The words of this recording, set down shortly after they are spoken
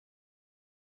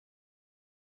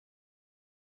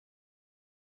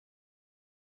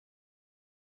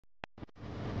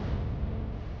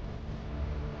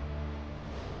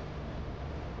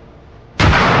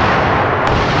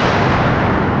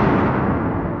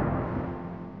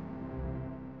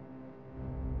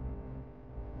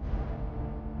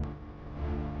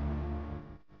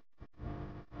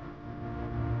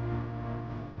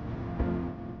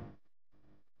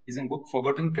amazing book,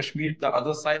 Forgotten Kashmir, The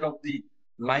Other Side of the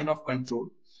Line of Control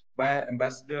by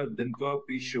Ambassador Dinkar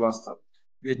P. Srivastava.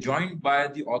 We are joined by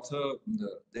the author,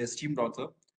 the esteemed author,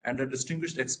 and a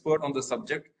distinguished expert on the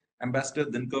subject, Ambassador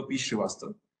Dinkar P.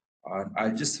 Srivastava.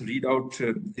 I'll just read out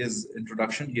his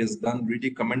introduction. He has done really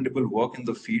commendable work in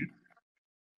the field.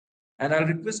 And I'll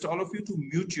request all of you to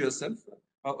mute yourself,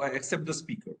 except the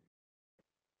speaker.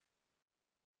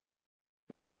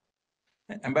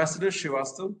 Ambassador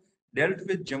Srivastava dealt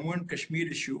with Jammu and Kashmir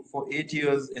issue for 8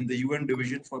 years in the UN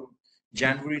division from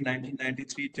January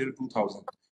 1993 till 2000.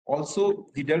 Also,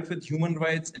 he dealt with human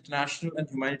rights, international and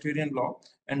humanitarian law,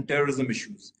 and terrorism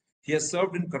issues. He has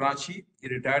served in Karachi. He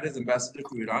retired as ambassador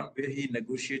to Iran, where he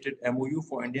negotiated MOU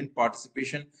for Indian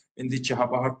participation in the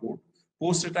Chahabahar port.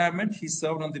 Post-retirement, he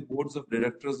served on the boards of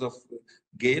directors of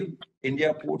GAIL,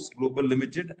 India Ports Global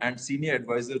Limited, and senior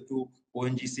advisor to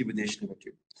ONGC Videsh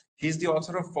Limited. He is the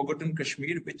author of Forgotten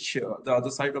Kashmir, which the other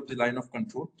side of the line of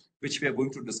control, which we are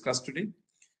going to discuss today.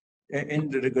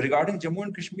 Regarding Jammu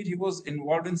and Kashmir, he was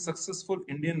involved in successful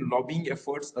Indian lobbying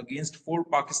efforts against 4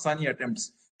 Pakistani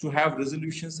attempts to have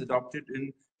resolutions adopted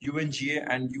in UNGA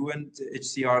and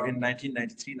UNHCR in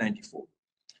 1993-94.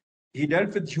 He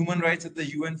dealt with human rights at the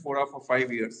UN Fora for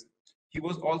 5 years. He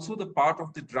was also the part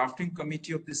of the drafting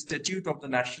committee of the Statute of the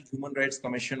National Human Rights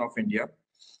Commission of India.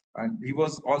 And he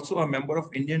was also a member of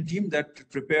Indian team that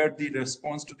prepared the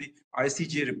response to the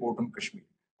ICJ report on Kashmir.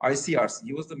 ICRC.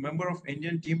 He was the member of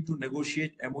Indian team to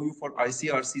negotiate MOU for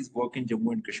ICRC's work in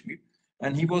Jammu and Kashmir.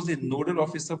 And he was the nodal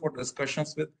officer for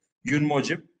discussions with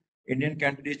UNMOJIP, Indian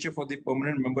candidature for the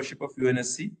permanent membership of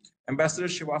UNSC. Ambassador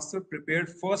Srivastava prepared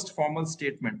first formal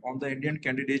statement on the Indian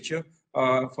candidature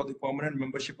for the permanent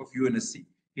membership of UNSC.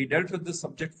 He dealt with this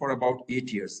subject for about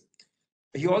 8 years.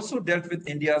 He also dealt with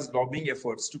India's lobbying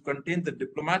efforts to contain the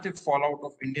diplomatic fallout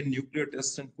of Indian nuclear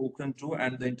tests in Pokhran II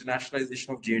and the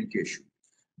internationalization of J&K issue.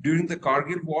 During the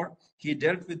Kargil War, he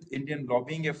dealt with Indian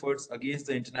lobbying efforts against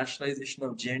the internationalization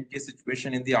of J&K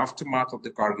situation in the aftermath of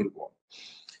the Kargil War.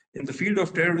 In the field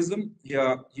of terrorism,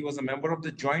 he was a member of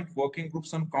the joint working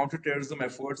groups on counterterrorism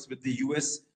efforts with the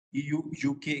US, EU,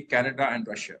 UK, Canada, and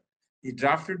Russia. He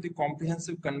drafted the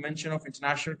Comprehensive Convention of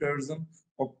International Terrorism,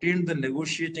 obtained the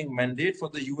negotiating mandate for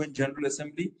the UN General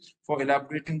Assembly for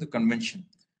elaborating the convention.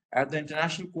 At the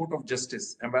International Court of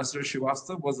Justice, Ambassador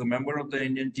Srivastava was a member of the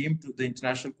Indian team to the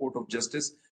International Court of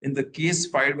Justice in the case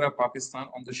filed by Pakistan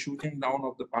on the shooting down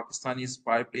of the Pakistani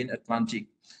spy plane Atlantic.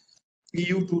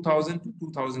 EU 2000 to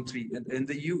 2003. In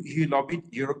the EU, he lobbied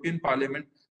European Parliament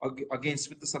against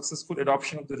with the successful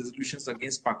adoption of the resolutions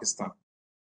against Pakistan.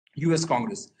 US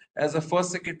Congress. As a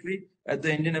first secretary at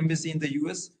the Indian Embassy in the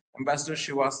US, Ambassador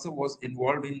Srivastava was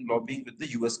involved in lobbying with the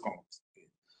US Congress.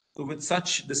 So with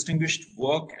such distinguished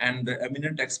work and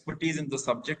eminent expertise in the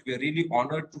subject, we are really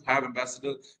honored to have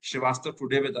Ambassador Srivastava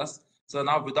today with us. So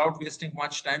now, without wasting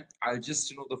much time, I'll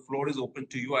just, the floor is open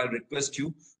to you. I'll request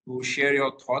you to share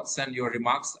your thoughts and your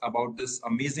remarks about this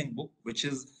amazing book, which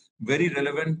is very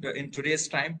relevant in today's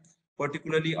time,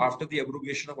 particularly after the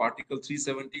abrogation of Article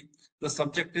 370. The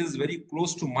subject is very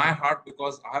close to my heart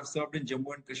because I have served in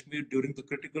Jammu and Kashmir during the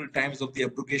critical times of the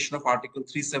abrogation of Article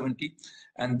 370.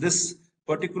 And this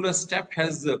particular step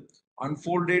has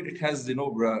unfolded. It has,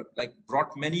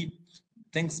 brought many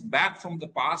things back from the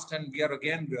past, and we are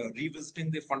again revisiting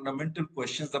the fundamental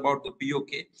questions about the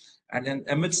POK. And then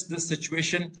amidst this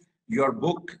situation, your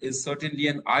book is certainly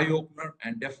an eye-opener,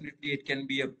 and definitely it can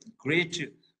be a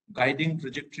great guiding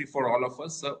trajectory for all of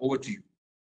us. Over to you.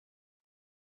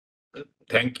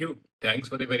 Thank you. Thanks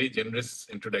for the very generous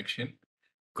introduction.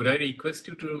 Could I request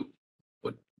you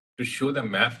to show the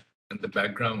map and the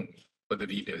background for the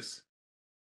readers?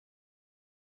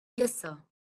 Yes, sir.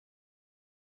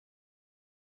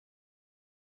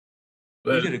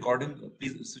 Well, recording,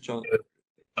 please switch on.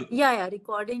 Yeah,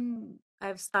 recording.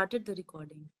 I've started the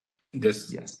recording.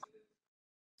 Yes.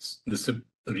 The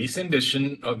recent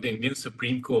decision of the Indian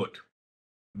Supreme Court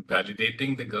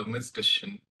validating the government's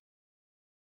decision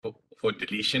for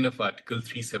deletion of Article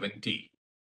 370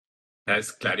 has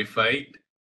clarified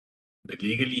the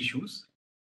legal issues.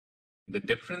 The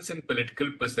difference in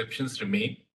political perceptions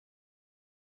remain.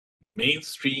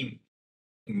 Mainstream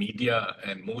media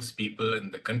and most people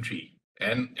in the country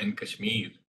and in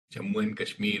Kashmir, Jammu and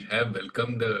Kashmir, have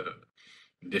welcomed the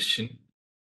decision.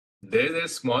 There is a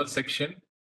small section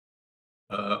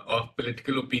of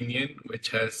political opinion which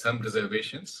has some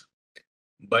reservations,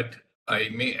 but I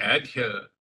may add here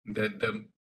that the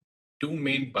two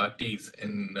main parties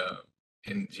in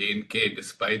J&K,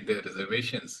 despite their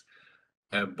reservations,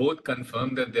 have both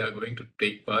confirmed that they are going to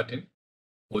take part in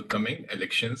forthcoming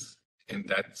elections in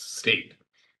that state.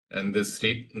 and the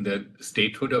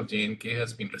statehood of J&K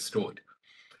has been restored.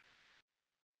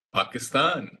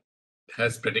 Pakistan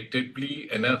has predictably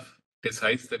enough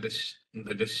decided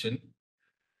the decision,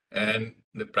 and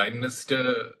the Prime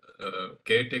Minister,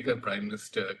 caretaker Prime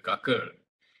Minister Kakar,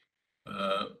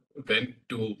 went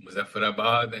to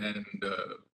Muzaffarabad and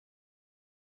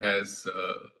has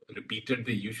repeated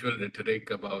the usual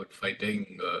rhetoric about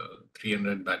fighting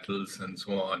 300 battles and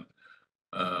so on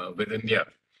with India.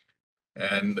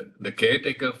 And the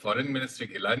caretaker Foreign Minister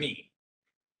Gilani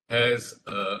has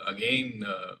again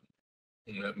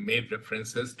made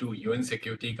references to UN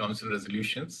Security Council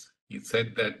resolutions. He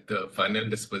said that the final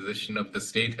disposition of the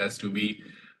state has to be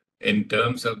in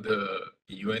terms of the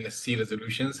UNSC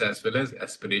resolutions as well as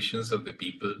aspirations of the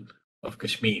people of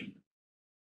Kashmir.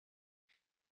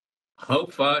 How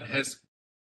far has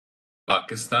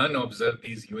Pakistan observed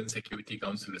these UN Security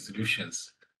Council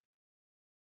resolutions?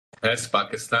 Why did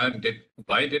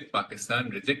Pakistan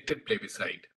reject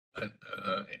plebiscite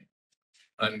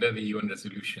under the UN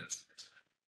resolutions?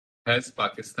 Has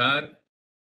Pakistan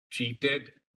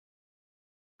treated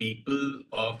people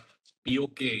of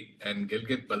POK and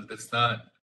Gilgit-Baltistan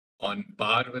on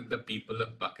par with the people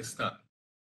of Pakistan?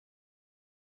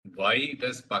 Why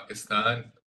does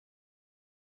Pakistan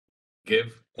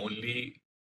give only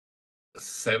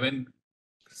 7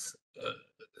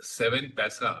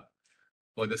 paisa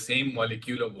for the same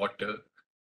molecule of water,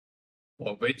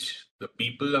 for which the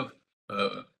people of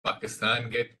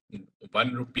Pakistan get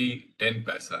 1 rupee 10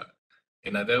 paisa?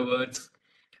 In other words,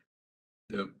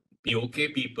 the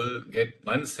POK people get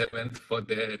 1/7 for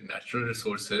their natural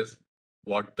resources,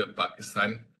 what the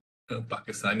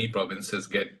Pakistani provinces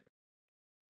get.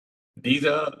 These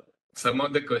are some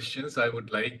of the questions I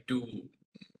would like to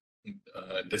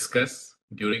discuss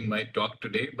during my talk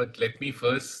today, but let's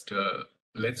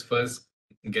first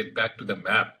get back to the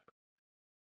map.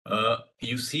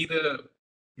 You see the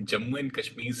Jammu and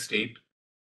Kashmir state,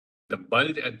 the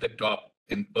bulge at the top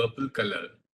in purple color,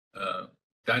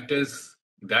 that is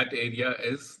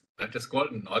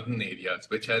called northern areas,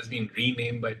 which has been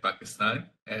renamed by Pakistan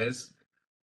as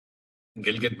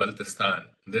Gilgit-Baltistan.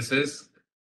 This is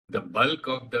the bulk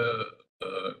of the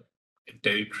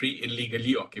territory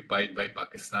illegally occupied by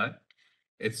Pakistan.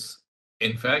 It's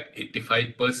in fact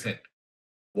 85%.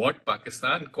 What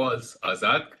Pakistan calls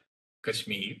Azad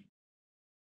Kashmir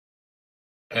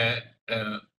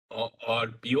or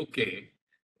POK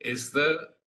is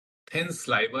the thin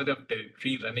sliver of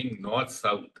territory running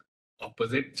north-south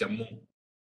opposite Jammu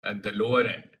at the lower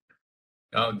end.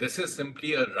 Now, this is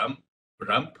simply a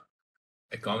rump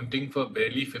accounting for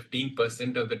barely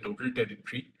 15% of the total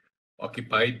territory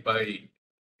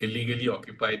illegally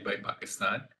occupied by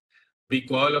Pakistan. We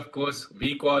call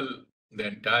the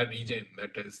entire region,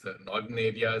 that is the northern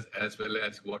areas as well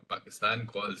as what Pakistan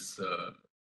calls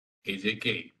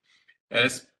AJK,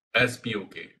 as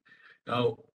POK.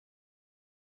 Now,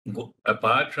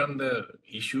 apart from the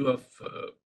issue of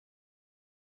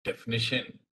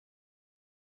definition,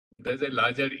 there's a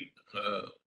larger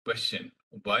question.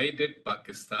 Why did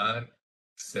Pakistan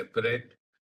separate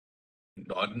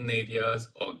northern areas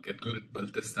or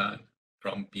Gilgit-Baltistan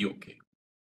from POK?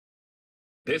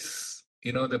 This,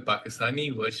 the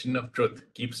Pakistani version of truth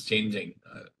keeps changing.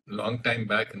 A long time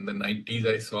back in the 90s,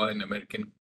 I saw an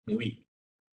American movie.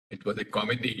 It was a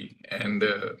comedy, and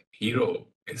the hero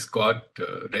is caught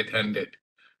red-handed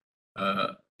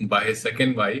by his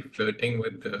second wife, flirting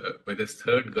with his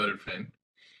third girlfriend.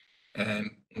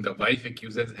 And the wife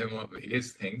accuses him of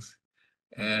various things.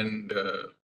 And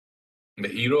the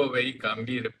hero very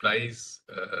calmly replies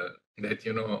that,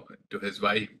 to his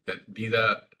wife, that these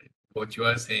are what you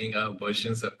are saying are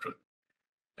versions of truth.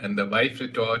 And the wife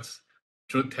retorts,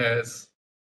 truth is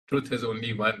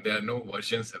only one. There are no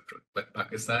versions of truth, but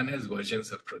Pakistan has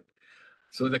versions of truth.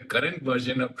 So the current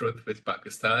version of truth, which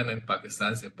Pakistan and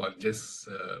Pakistan's apologists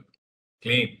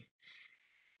claim,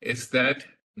 is that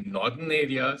northern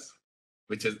areas,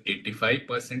 which is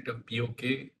 85% of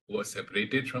POK, were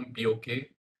separated from POK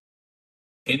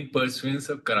in pursuance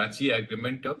of Karachi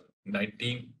Agreement of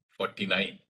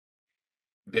 1949.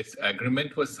 This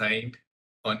agreement was signed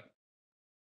on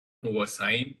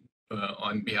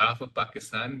behalf of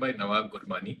Pakistan by Nawab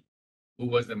Gurmani, who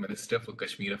was the Minister for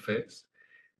Kashmir Affairs.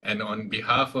 And on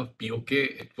behalf of POK,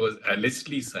 it was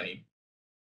allegedly signed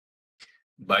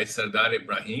by Sardar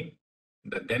Ibrahim,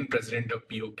 the then president of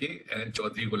POK, and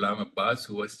Chaudhry Ghulam Abbas,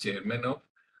 who was chairman of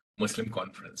Muslim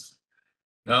Conference.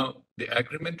 Now, the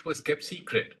agreement was kept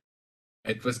secret.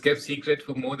 It was kept secret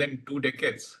for more than 2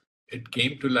 decades. It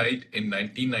came to light in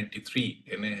 1993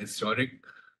 in a historic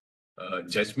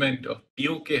judgment of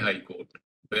POK High Court,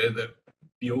 where the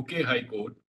POK High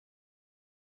Court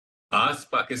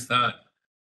asked Pakistan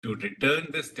to return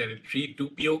this territory to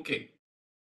POK.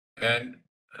 And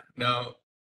now,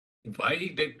 why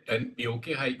did, and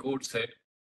POK High Court said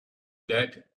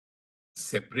that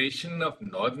separation of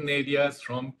northern areas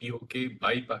from POK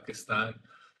by Pakistan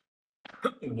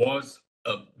was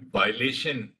a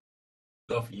violation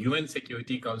of UN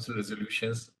Security Council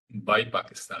resolutions by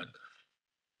Pakistan.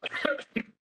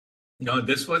 Now,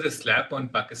 this was a slap on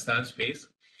Pakistan's face.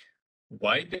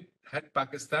 Why had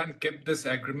Pakistan kept this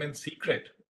agreement secret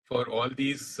for all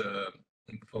these,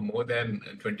 for more than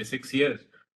 26 years?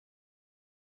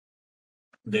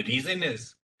 The reason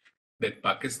is that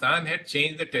Pakistan had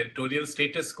changed the territorial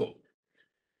status quo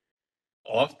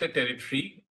of the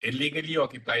territory illegally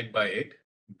occupied by it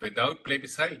without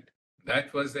plebiscite.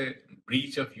 That was a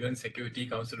breach of UN Security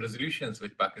Council resolutions,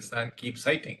 which Pakistan keeps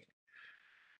citing.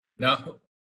 Now,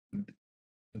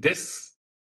 this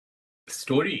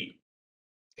story,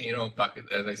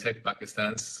 as I said,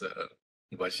 Pakistan's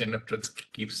version of truth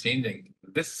keeps changing.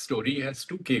 This story has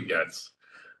two caveats.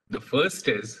 The first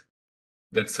is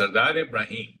that Sardar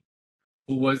Ibrahim,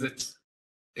 who was its,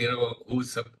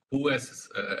 who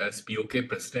as POK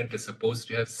president is supposed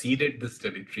to have ceded this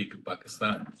territory to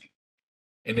Pakistan,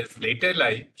 in his later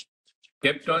life,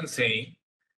 kept on saying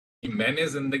कि मैंने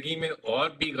जिंदगी में और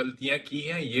भी गलतियां की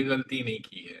हैं, ये गलती नहीं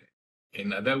की है.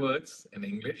 In other words, in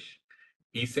English,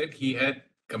 he said he had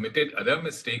committed other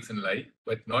mistakes in life,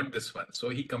 but not this one. So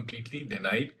he completely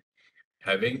denied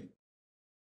having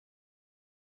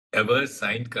ever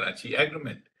signed Karachi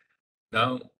Agreement.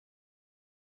 Now,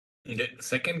 the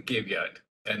second caveat,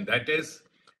 and that is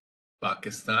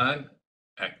Pakistan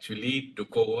actually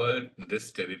took over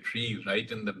this territory right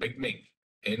in the beginning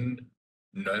in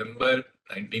November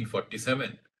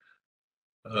 1947.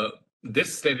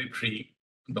 This territory,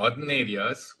 northern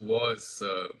areas, was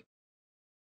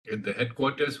the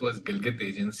headquarters was Gilgit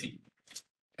Agency,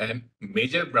 and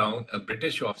Major Brown, a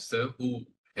British officer who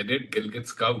headed Gilgit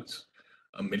Scouts,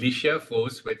 a militia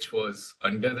force which was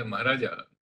under the Maharaja,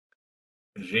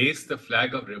 raised the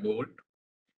flag of revolt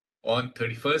on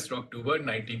 31st October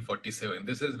 1947.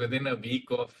 This is within a week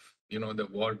of the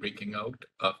war breaking out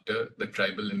after the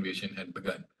tribal invasion had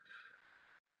begun.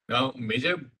 Now,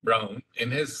 Major Brown,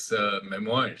 in his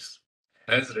memoirs,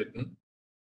 has written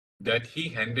that he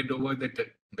handed over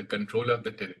the control of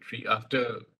the territory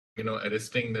after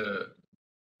arresting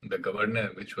the governor,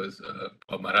 which was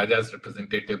Maharaja's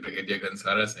representative, Brigadier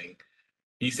Gansara Singh.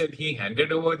 He said he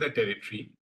handed over the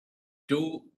territory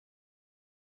to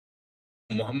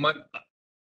Muhammad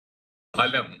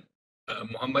Alam.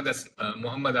 Muhammad Alam.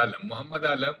 Muhammad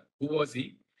Alam, who was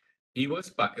he? He was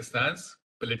Pakistan's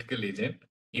political agent.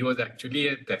 He was actually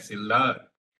a Tehsildar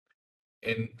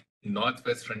in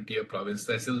Northwest Frontier Province.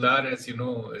 Tehsildar, as you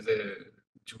know, is a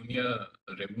junior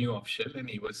revenue official, and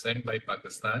he was sent by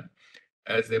Pakistan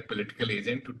as a political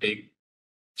agent to take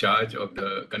charge of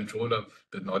the control of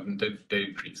the northern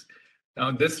territories.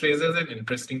 Now, this raises an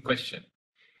interesting question.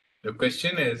 The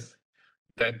question is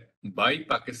that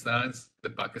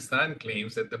the Pakistan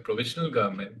claims that the provisional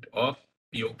government of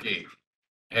POK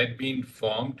had been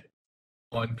formed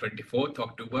on 24th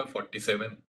October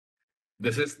 47.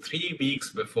 This is 3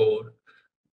 weeks before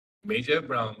Major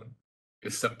Brown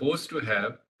is supposed to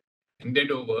have handed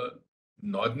over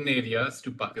northern areas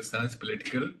to Pakistan's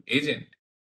political agent.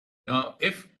 Now,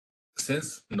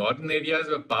 since northern areas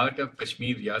were part of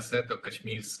Kashmir Riyasat or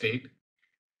Kashmir state,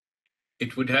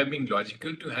 it would have been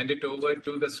logical to hand it over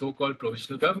to the so-called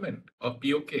provisional government of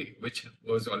POK, which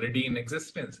was already in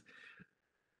existence.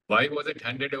 Why was it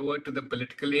handed over to the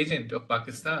political agent of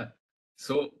Pakistan?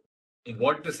 So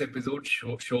what this episode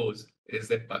shows is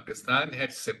that Pakistan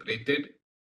had separated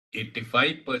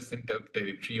 85% of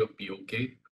territory of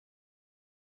POK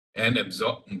and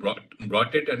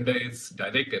brought it under its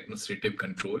direct administrative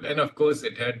control. And of course,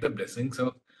 it had the blessings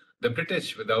of the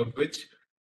British, without which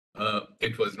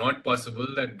it was not possible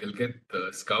that Gilgit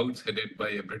scouts headed by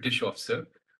a British officer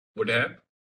would have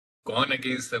gone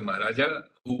against the Maharaja,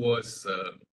 who was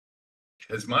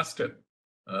his master,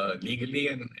 legally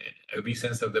in every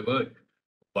sense of the word.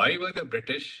 Why were the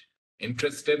British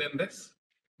interested in this?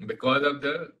 Because of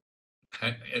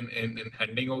in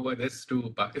handing over this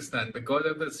to Pakistan, because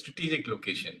of the strategic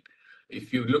location.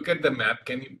 If you look at the map,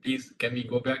 can we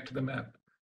go back to the map?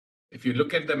 If you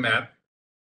look at the map,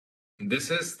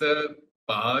 this is the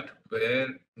part where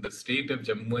the state of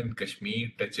Jammu and Kashmir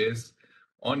touches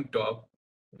on top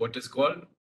what is called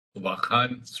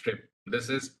Wakhan Strip. This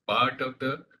is part of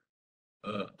the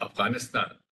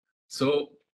Afghanistan.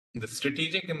 So the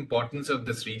strategic importance of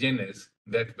this region is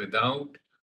that without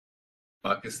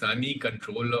Pakistani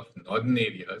control of northern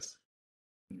areas,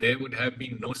 there would have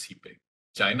been no seepage.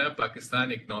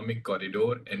 China-Pakistan Economic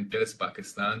Corridor enters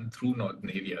Pakistan through northern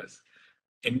areas.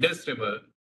 Indus River,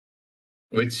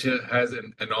 which has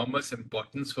an enormous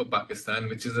importance for Pakistan,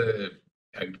 which is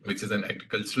an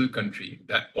agricultural country,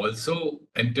 that also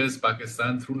enters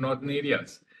Pakistan through northern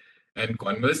areas. And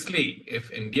conversely,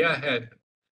 if India had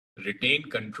retained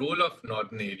control of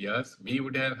northern areas, we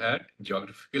would have had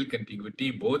geographical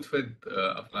contiguity both with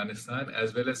Afghanistan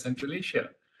as well as Central Asia.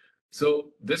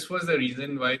 So this was the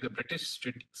reason why the British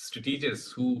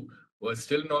strategists, who were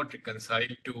still not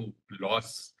reconciled to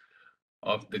loss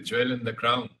of the jewel in the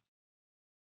crown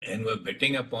and were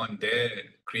betting upon their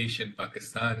creation,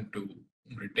 Pakistan, to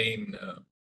retain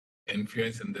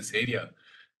influence in this area,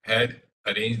 had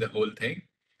arranged the whole thing.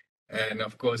 And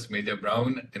of course, Major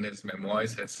Brown in his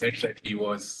memoirs has said that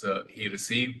he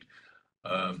received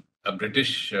a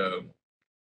British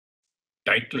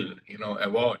title,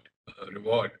 award,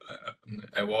 award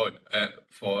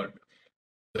for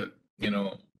the,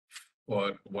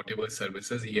 for whatever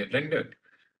services he had rendered.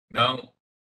 Now,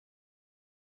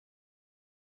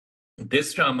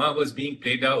 this drama was being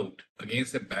played out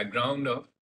against the background of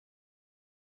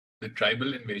the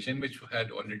tribal invasion, which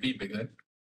had already begun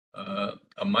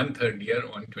a month earlier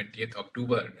on 20th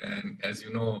October. And as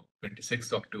you know,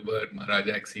 26th October,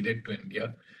 Maharaja acceded to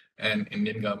India and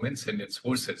Indian government sent its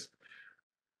forces.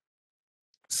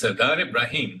 Sardar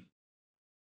Ibrahim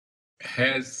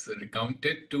has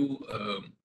recounted to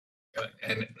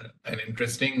an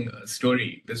interesting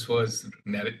story. This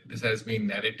has been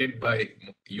narrated by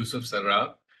Yusuf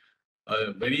Sarraf,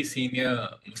 a very senior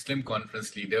Muslim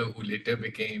conference leader who later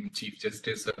became Chief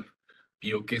Justice of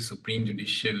POK Supreme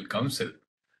Judicial Council.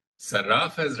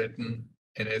 Sarraf has written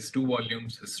in his 2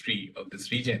 volumes history of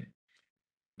this region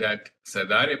that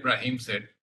Sardar Ibrahim said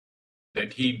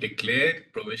that he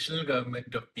declared provisional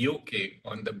government of POK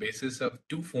on the basis of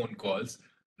 2 phone calls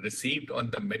received on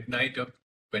the midnight of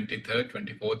 23rd,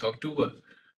 24th October.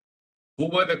 Who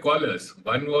were the callers?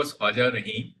 One was Khwaja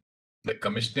Rahim, the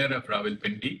commissioner of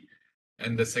Rawalpindi,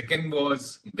 and the second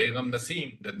was Begum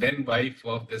Naseem, the then wife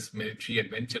of this military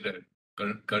adventurer,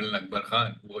 Colonel Akbar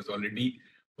Khan, who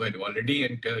had already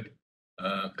entered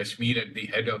Kashmir at the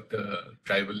head of the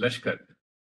tribal Lashkar.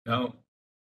 Now,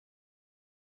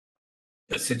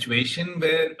 a situation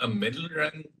where a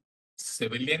middle-rang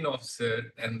civilian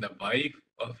officer and the wife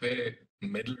of a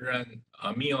middle-rang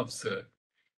army officer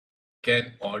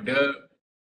can order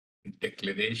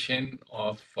declaration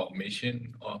of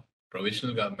formation of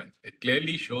provisional government. It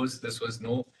clearly shows this was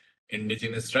no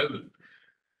indigenous struggle.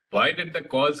 Why did the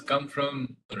calls come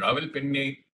from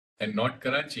Rawalpindi and not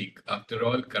Karachi? After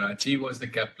all, Karachi was the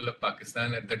capital of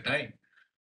Pakistan at the time.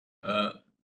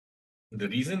 The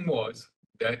reason was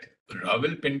that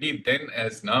Rawalpindi, then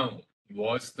as now,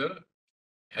 was the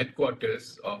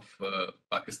headquarters of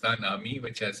Pakistan Army,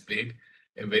 which has played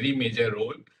a very major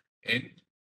role in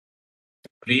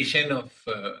creation of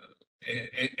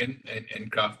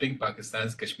and crafting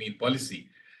Pakistan's Kashmir policy.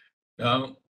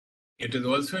 Now, it is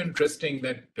also interesting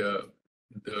that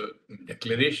the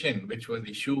declaration which was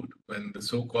issued when the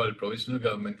so-called provisional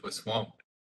government was formed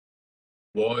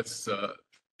was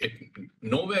it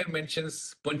nowhere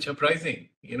mentions Punch uprising.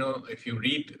 If you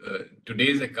read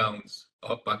today's accounts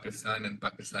of Pakistan and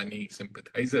Pakistani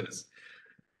sympathizers,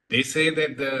 they say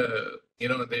that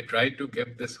they tried to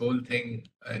give this whole thing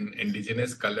an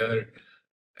indigenous color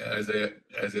as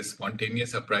a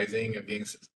spontaneous uprising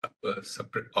against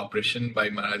oppression by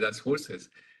Maharaja's forces.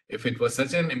 If it was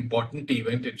such an important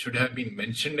event, it should have been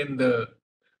mentioned in the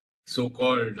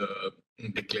so-called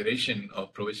declaration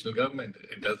of provisional government.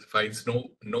 It finds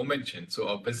no mention. So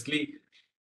obviously,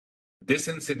 this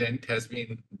incident has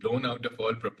been blown out of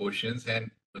all proportions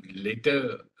and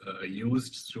later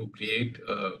used to create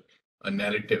a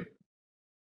narrative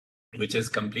which is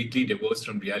completely divorced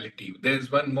from reality.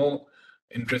 There's one more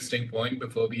interesting point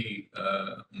before we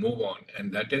move on,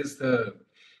 and that is the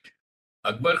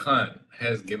Akbar Khan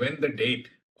has given the date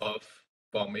of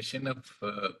formation of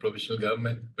provisional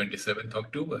government 27th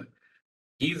October.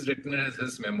 He's written as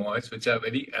his memoirs, which are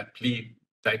very aptly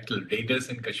titled Raiders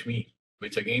in Kashmir,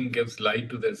 which again gives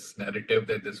light to this narrative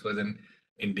that this was an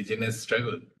indigenous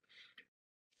struggle.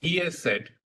 He has said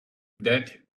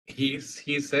that he's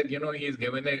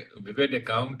given a vivid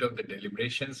account of the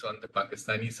deliberations on the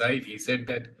Pakistani side. He said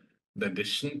that the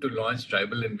decision to launch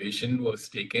tribal invasion was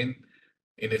taken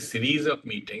in a series of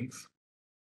meetings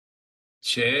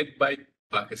chaired by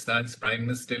Pakistan's Prime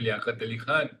Minister Liaquat Ali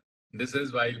Khan. This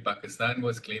is while Pakistan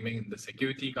was claiming in the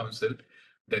Security Council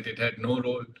that it had no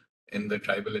role in the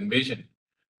tribal invasion.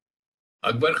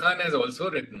 Akbar Khan has also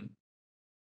written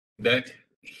that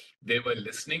they were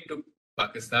listening to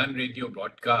Pakistan radio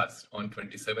broadcast on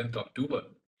 27th October,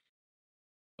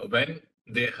 when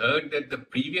they heard that the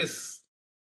previous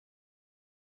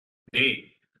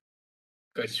day,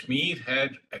 Kashmir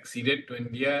had acceded to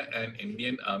India and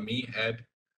Indian army had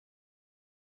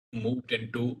moved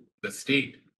into the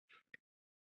state.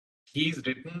 He's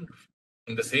written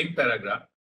in the same paragraph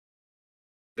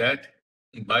that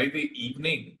by the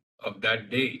evening of that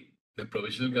day, the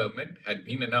provisional government had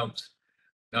been announced.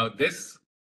 Now, this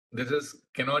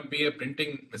cannot be a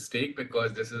printing mistake,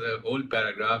 because this is a whole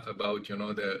paragraph about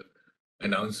the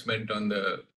announcement on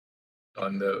the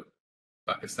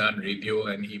Pakistan radio,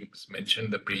 and he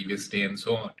mentioned the previous day and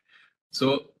so on.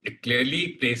 So it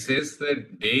clearly places the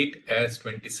date as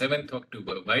 27th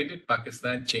October. Why did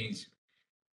Pakistan change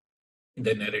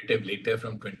the narrative later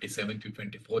from 27th to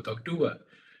 24th October?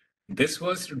 This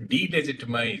was to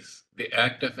delegitimize the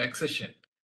act of accession,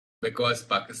 because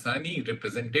Pakistani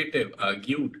representative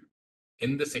argued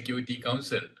in the Security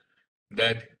Council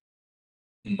that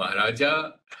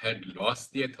Maharaja had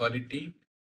lost the authority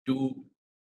to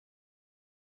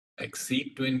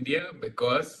accede to India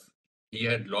because he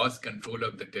had lost control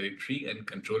of the territory and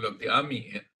control of the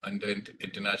army under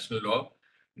international law.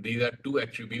 These are two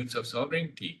attributes of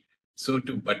sovereignty. So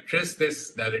to buttress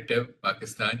this narrative,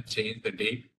 Pakistan changed the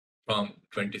date from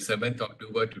 27th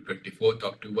October to 24th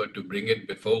October to bring it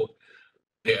before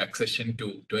the accession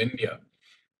to India.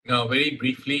 Now, very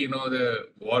briefly, the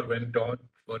war went on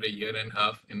for a year and a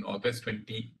half. In August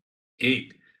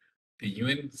 28, the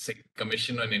UN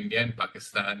Commission on India and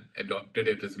Pakistan adopted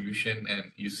a resolution,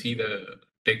 and you see the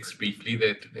text briefly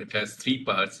that it has three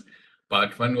parts.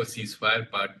 Part one was ceasefire,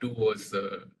 part two was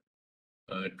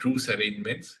truce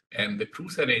arrangements, and the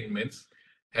truce arrangements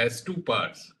has two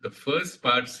parts. The first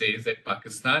part says that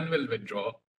Pakistan will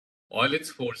withdraw all its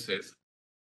forces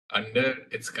under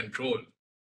its control.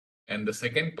 And the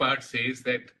second part says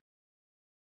that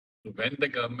when the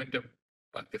government of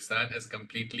Pakistan has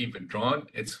completely withdrawn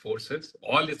its forces,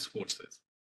 all its forces,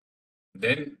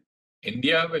 then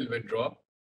India will withdraw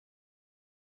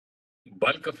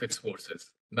bulk of its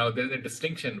forces. Now, there's a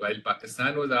distinction. While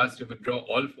Pakistan was asked to withdraw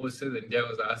all forces, India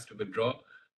was asked to withdraw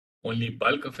only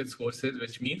bulk of its forces,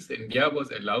 which means India was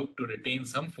allowed to retain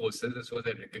some forces. This was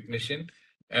a recognition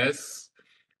as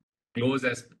close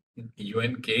as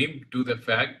UN came to the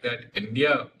fact that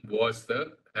India was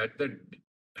had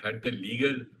the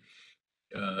legal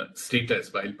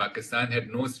status, while Pakistan had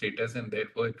no status, and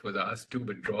therefore it was asked to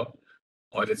withdraw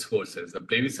all its forces. The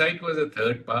plebiscite was a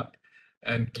third part,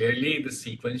 and clearly the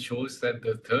sequence shows that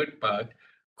the third part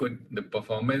the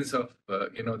performance of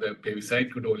the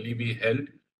plebiscite could only be held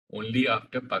only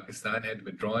after Pakistan had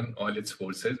withdrawn all its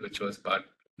forces, which was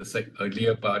the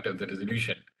earlier part of the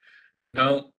resolution.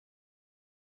 Now,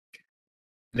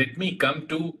 let me come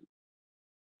to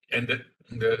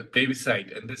the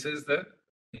plebiscite, and this is the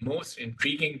most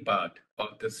intriguing part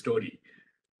of the story.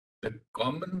 The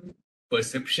common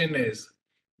perception is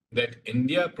that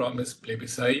India promised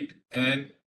plebiscite and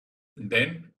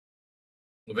then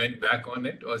went back on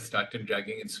it or started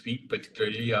dragging its feet,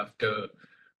 particularly after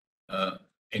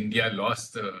India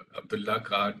lost the Abdullah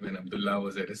card when Abdullah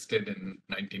was arrested in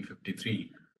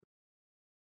 1953.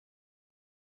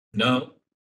 Now,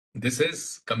 this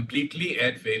is completely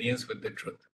at variance with the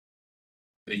truth.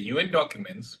 The UN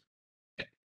documents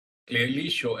clearly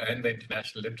show, and the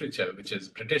international literature, which is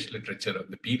British literature of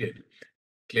the period,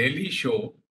 clearly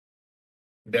show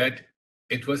that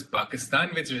it was Pakistan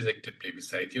which rejected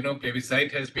plebiscite.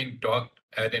 Plebiscite has been talked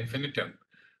ad infinitum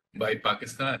by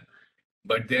Pakistan,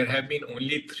 but there have been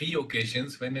only 3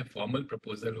 occasions when a formal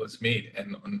proposal was made,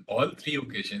 and on all 3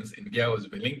 occasions, India was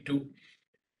willing to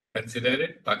consider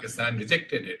it. Pakistan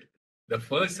rejected it. The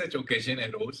first such occasion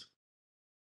arose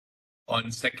on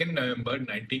 2nd November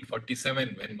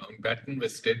 1947, when Mountbatten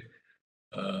visited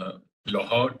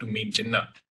Lahore to meet Jinnah.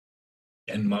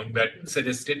 And Mountbatten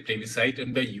suggested plebiscite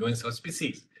under UN's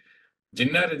auspices.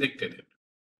 Jinnah rejected it.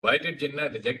 Why did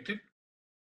Jinnah reject it?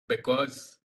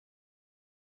 Because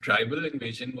tribal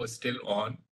invasion was still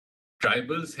on.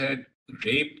 Tribals had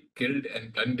raped, killed,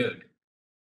 and plundered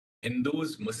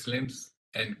Hindus, Muslims,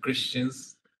 and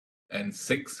Christians and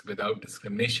Sikhs without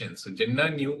discrimination. So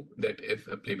Jinnah knew that if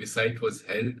a plebiscite was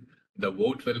held, the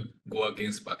vote will go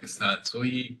against Pakistan. So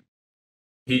he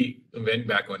went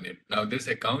back on it. Now, this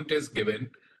account is given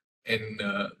in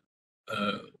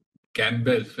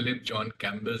Campbell, Philip John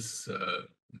Campbell's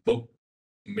book,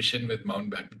 Mission with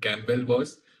Mountbatten. Campbell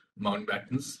was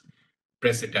Mountbatten's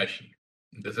press attaché.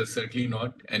 This is certainly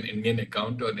not an Indian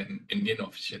account or an Indian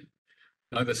official.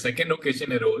 Now, the second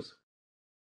occasion arose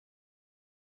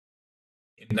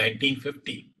in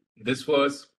 1950. This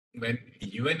was when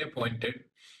UN appointed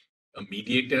a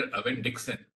mediator, Owen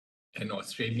Dixon, an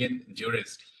Australian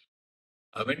jurist.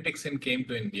 Owen Dixon came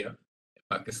to India,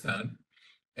 Pakistan,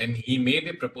 and he made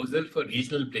a proposal for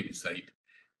regional plebiscite.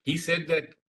 He said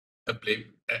that a,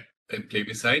 a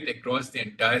plebiscite across the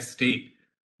entire state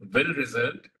will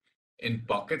result in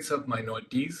pockets of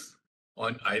minorities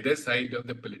on either side of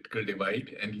the political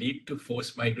divide and lead to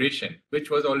forced migration, which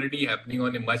was already happening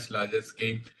on a much larger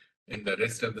scale in the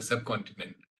rest of the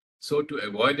subcontinent. So to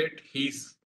avoid it, he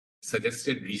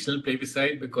suggested regional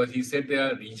plebiscite because he said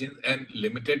there are regions and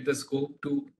limited the scope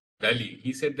to Valley.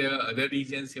 He said there are other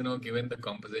regions, given the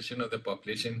composition of the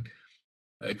population,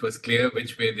 it was clear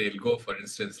which way they'll go, for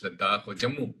instance, Ladakh or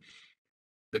Jammu.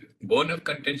 The bone of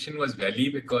contention was Valley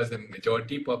because the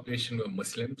majority population were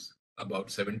Muslims, about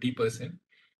 70%.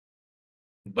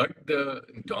 But the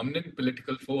dominant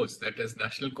political force, that is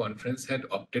National Conference, had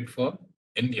opted for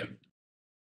India.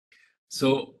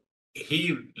 So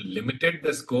he limited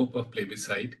the scope of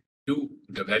plebiscite to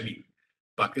the Valley.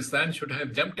 Pakistan should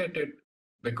have jumped at it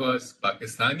because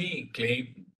Pakistani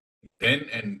claim then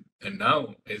and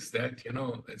now is that,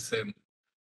 it's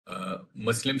a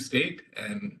Muslim state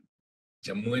and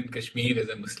Jammu and Kashmir is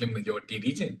a Muslim majority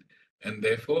region. And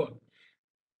therefore,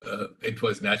 it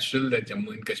was natural that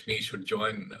Jammu and Kashmir should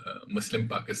join Muslim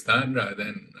Pakistan rather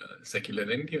than secular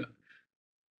India.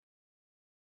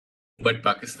 But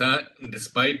Pakistan,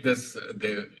 despite this,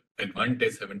 the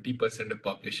advantage, 70% of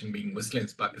population being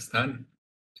Muslims, Pakistan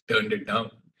turned it down.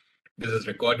 This is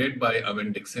recorded by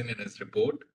Owen Dixon in his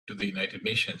report to the United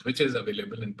Nations, which is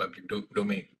available in public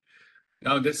domain.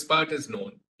 Now, this part is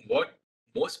known. What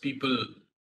most people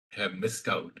have missed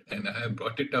out, and I have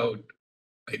brought it out,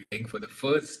 I think, for the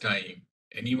first time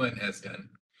anyone has done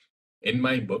in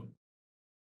my book,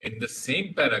 in the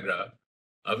same paragraph,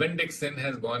 Owen Dixon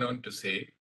has gone on to say,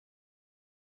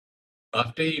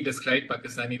 after he described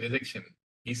Pakistani rejection,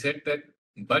 he said that,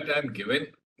 but I'm given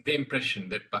the impression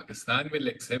that Pakistan will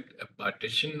accept a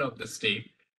partition of the state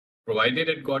provided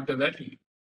it got the valley.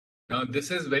 Now,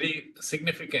 this is very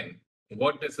significant.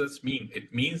 What does this mean?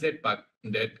 It means that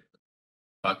that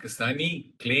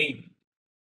Pakistani claim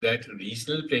that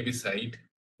regional plebiscite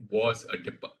was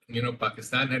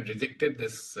Pakistan had rejected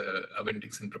this Owen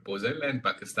Dixon proposal, and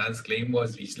Pakistan's claim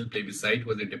was regional plebiscite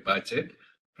was a departure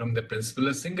from the principle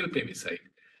of single plebiscite.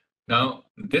 Now,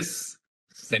 this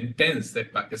sentence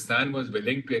that Pakistan was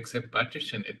willing to accept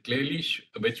partition, it clearly,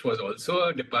 which was also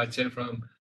a departure from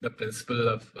the principle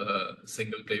of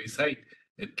single plebiscite,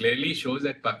 it clearly shows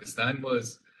that Pakistan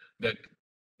was that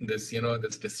this,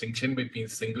 this distinction between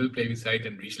single plebiscite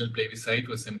and regional plebiscite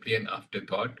was simply an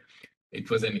afterthought. It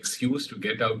was an excuse to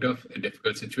get out of a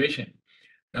difficult situation.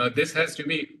 Now, this has to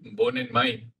be borne in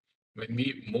mind when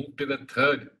we move to the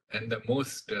third and the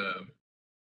most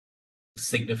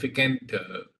significant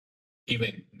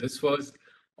event. This was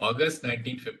August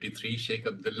 1953. Sheikh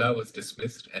Abdullah was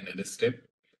dismissed and arrested.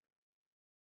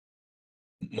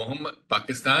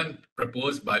 Pakistan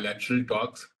proposed bilateral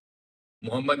talks.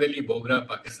 Muhammad Ali Bogra,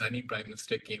 Pakistani Prime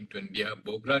Minister, came to India.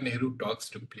 Bogra-Nehru talks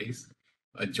took place.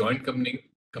 A joint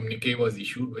communique was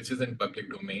issued, which is in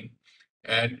public domain,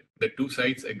 and the two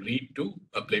sides agreed to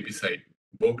a plebiscite.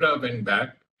 Bogra went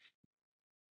back.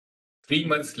 3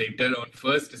 months later, on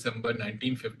 1st December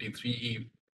 1953, he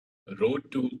wrote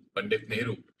to Pandit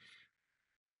Nehru,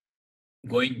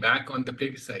 going back on the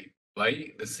plebiscite.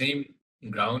 Why? The same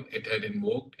ground it had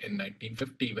invoked in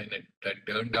 1950 when it had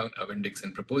turned down Owen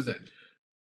Dixon proposal.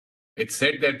 It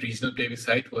said that regional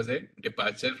plebiscite was a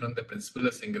departure from the principle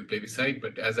of single plebiscite,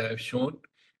 but as I have shown,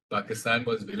 Pakistan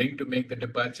was willing to make the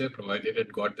departure provided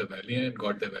it got the valley and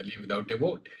got the valley without a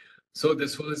vote. So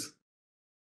this was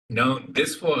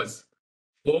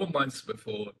 4 months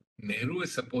before Nehru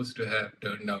is supposed to have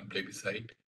turned down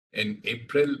plebiscite in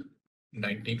April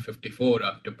 1954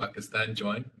 after Pakistan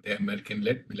joined the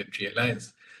American-led military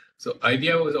alliance. So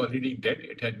idea was already dead.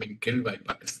 It had been killed by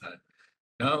Pakistan.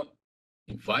 Now,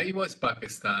 why was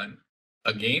Pakistan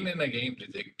again and again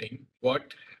rejecting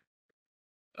what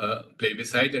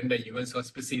plebiscite under UN's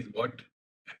auspices, what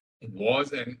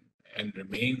was and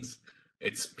remains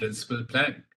its principal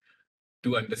plan?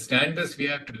 To understand this, we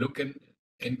have to look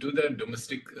into the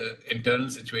domestic internal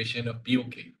situation of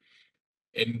POK.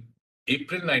 In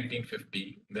April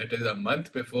 1950, that is a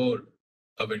month before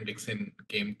Owen Dixon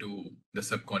came to the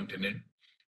subcontinent,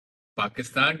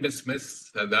 Pakistan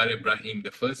dismissed Sardar Ibrahim,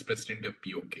 the first president of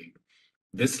POK.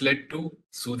 This led to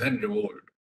Sudhan revolt.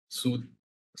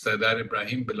 Sardar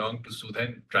Ibrahim belonged to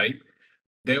Sudhan tribe.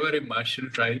 They were a martial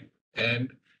tribe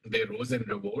and they rose in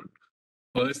revolt.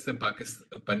 First, the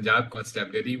Punjab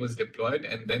Constabulary was deployed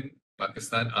and then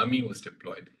Pakistan Army was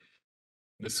deployed.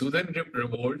 The Southern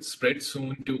revolt spread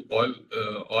soon to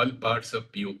all parts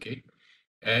of POK,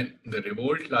 and the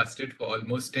revolt lasted for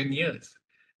almost 10 years.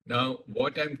 Now,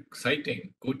 what I'm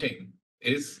quoting,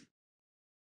 is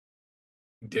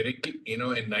directly, in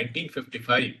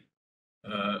 1955,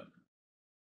 uh,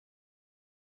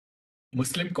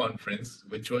 Muslim Conference,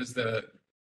 which was the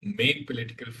main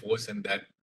political force in that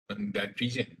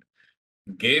region,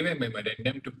 gave a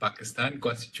memorandum to Pakistan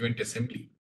Constituent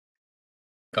Assembly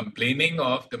complaining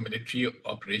of the military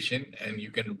operation, and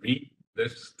you can read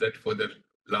this, that for the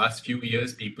last few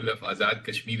years, people of Azad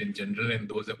Kashmir in general and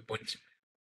those of Punch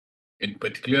in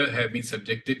particular have been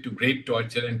subjected to great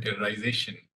torture and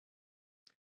terrorization.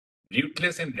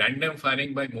 Ruthless and random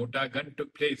firing by mortar gun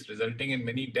took place, resulting in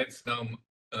many deaths. Now,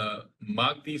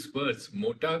 mark these words: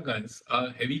 mortar guns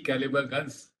are heavy caliber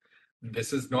guns.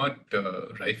 This is not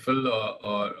a rifle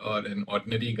or an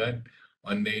ordinary gun.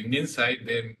 On the Indian side,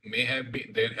 there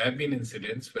have been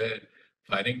incidents where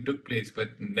firing took place, but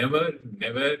never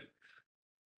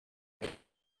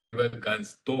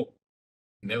guns, though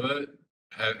never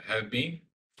have been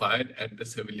fired at the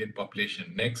civilian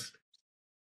population. Next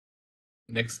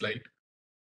slide.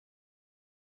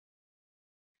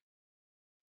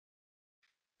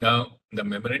 Now, the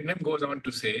memorandum goes on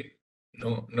to say,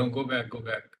 no, go back.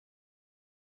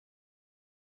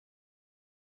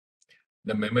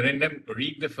 The memorandum,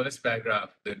 read the first paragraph,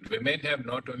 that women have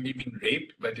not only been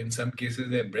raped, but in some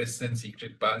cases their breasts and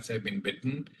secret parts have been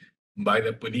bitten by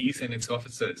the police and its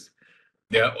officers.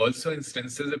 There are also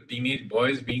instances of teenage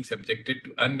boys being subjected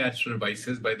to unnatural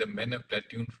vices by the men of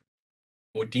Platoon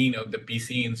 14 of the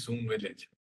PC in Soon village.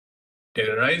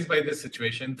 Terrorized by this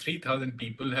situation, 3,000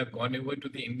 people have gone over to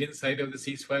the Indian side of the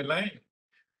ceasefire line.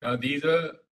 Now, these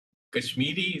were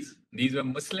Kashmiris, these were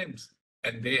Muslims,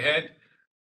 and they had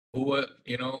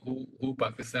who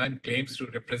Pakistan claims to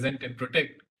represent and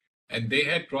protect, and they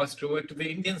had crossed over to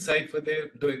the Indian side for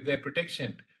their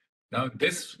protection. Now,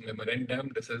 this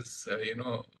memorandum, this is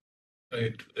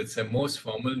it's a most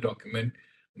formal document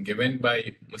given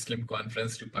by Muslim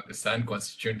Conference to Pakistan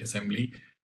Constituent Assembly,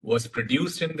 was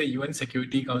produced in the UN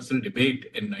Security Council debate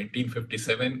in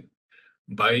 1957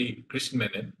 by Krishna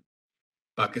Menon,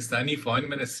 Pakistani foreign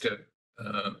minister,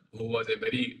 who was a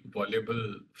very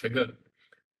voluble figure.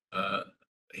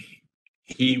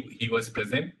 He was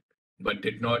present but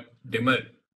did not demur.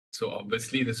 So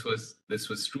obviously this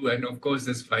was true, and of course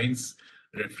this finds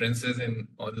references in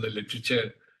all the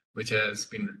literature which has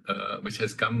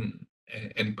come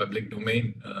in public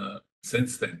domain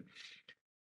since then.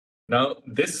 Now,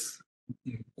 this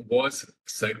was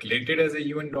circulated as a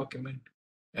UN document,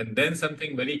 and then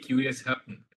something very curious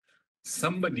happened.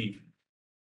 Somebody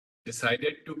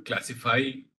decided to classify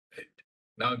it.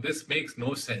 Now, this makes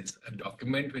no sense. A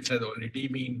document which has already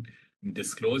been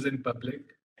disclosed in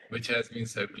public, which has been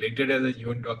circulated as a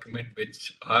UN document,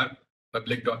 which are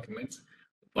public documents,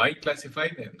 why classify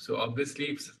them? So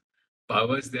obviously,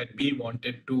 powers that be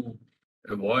wanted to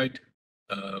avoid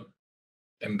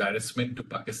embarrassment to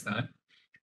Pakistan.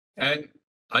 And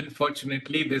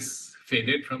unfortunately, this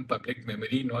faded from public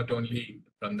memory, not only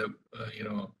from the,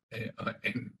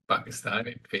 in Pakistan,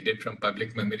 it faded from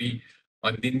public memory.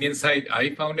 On the Indian side,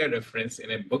 I found a reference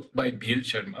in a book by B.L.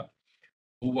 Sharma,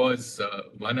 who was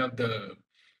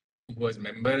who was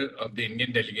member of the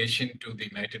Indian delegation to the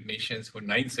United Nations for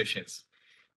 9 sessions.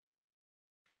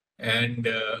 And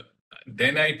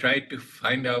then I tried to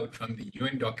find out from the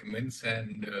UN documents,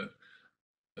 and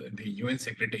the UN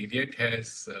Secretariat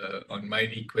has, on my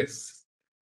request,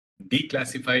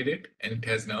 declassified it, and it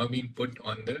has now been put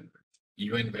on the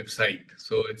UN website.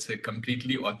 So it's a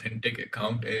completely authentic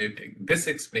account. This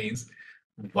explains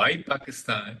why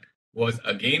Pakistan was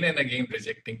again and again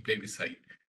rejecting plebiscite,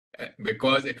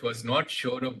 because it was not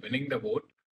sure of winning the vote,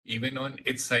 even on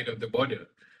its side of the border.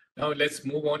 Now let's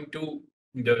move on to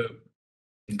the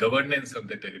governance of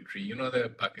the territory.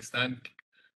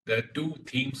 There are two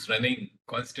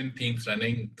constant themes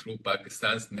running through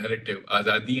Pakistan's narrative: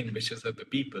 Azadi and wishes of the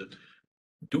people.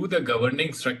 Do the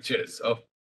governing structures of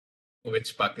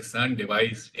which Pakistan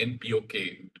devised in POK,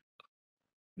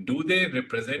 do they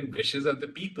represent wishes of the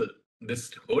people?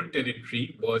 This whole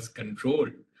territory was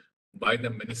controlled by the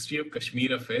Ministry of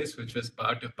Kashmir Affairs, which was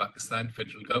part of Pakistan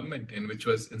federal government and which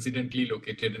was incidentally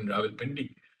located in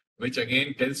Rawalpindi, which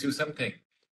again tells you something.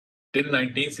 Till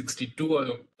 1962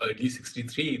 or early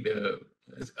 63,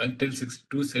 until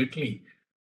 62 certainly,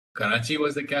 Karachi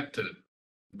was the capital.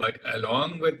 But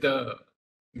along with the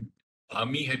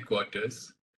army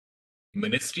headquarters,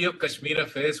 Ministry of Kashmir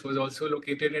Affairs was also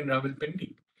located in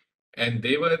Rawalpindi, and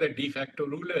they were the de facto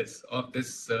rulers of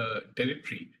this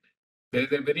territory.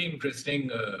 There's a very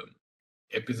interesting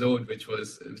episode which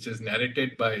is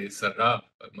narrated by Sarraf,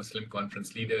 a Muslim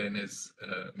conference leader, in his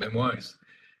memoirs.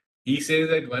 He says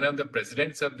that one of the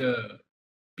presidents of the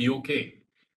POK,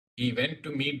 he went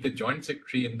to meet the Joint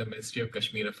Secretary in the Ministry of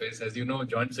Kashmir Affairs. As you know,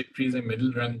 Joint Secretary is a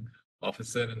middle rung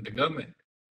officer in the government.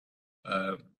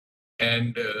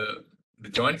 And the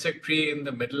Joint Secretary in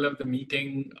the middle of the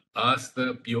meeting asked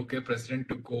the POK president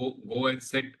to go and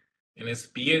sit in his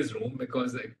PA's room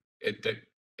because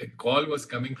a call was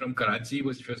coming from Karachi,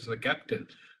 which was the capital.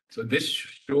 So this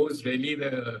shows really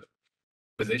the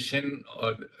position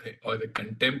or the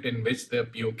contempt in which the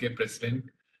POK president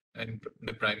and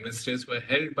the prime ministers were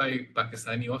held by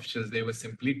Pakistani officials. They were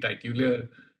simply titular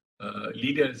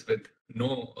leaders with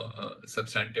no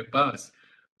substantive powers.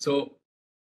 So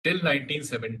till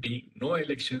 1970, no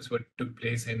elections took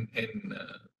place in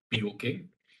POK,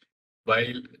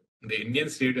 while the Indian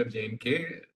state of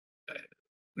J&K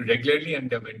regularly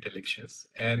underwent elections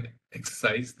and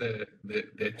exercised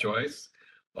their choice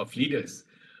of leaders.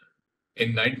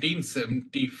 In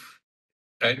 1970,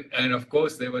 and of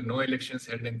course, there were no elections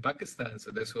held in Pakistan,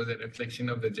 so this was a reflection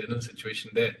of the general situation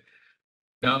there.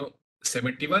 Now,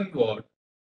 71 war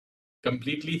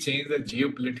completely changed the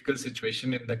geopolitical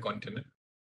situation in the continent.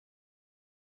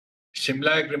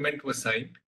 Shimla Agreement was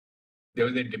signed. There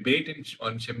was a debate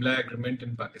on Shimla Agreement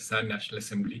in Pakistan National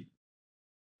Assembly,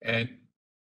 and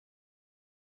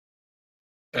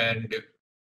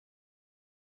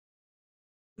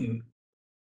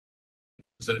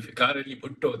Zulfikar Ali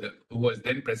Bhutto, who was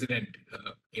then president,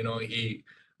 he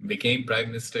became prime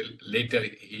minister later.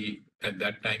 At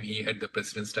that time, he had the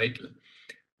president's title.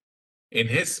 In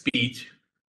his speech,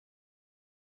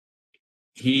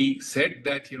 he said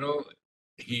that,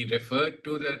 he referred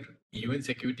to the UN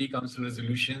Security Council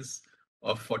resolutions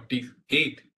of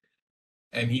 48,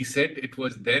 and he said it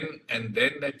was then and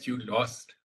then that you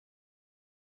lost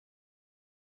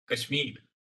Kashmir.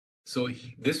 So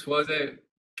this was a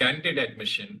candid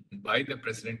admission by the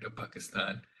president of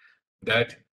Pakistan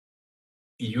that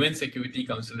UN Security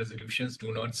Council resolutions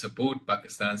do not support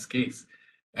Pakistan's case.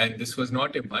 And this was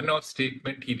not a one-off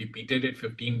statement. He repeated it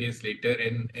 15 days later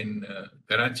in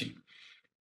Karachi.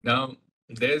 Now,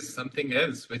 there's something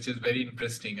else which is very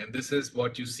interesting, and this is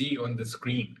what you see on the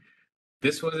screen.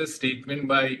 This was a statement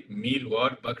by Mir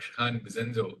War Baksh Khan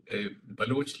Bizenzo, a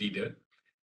Baloch leader.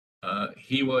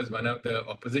 He was one of the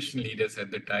opposition leaders at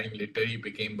the time. Later, he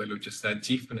became Balochistan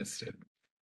chief minister.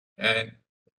 And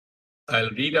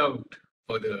I'll read out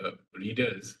for the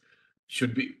readers.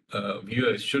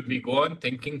 Viewers, should we go on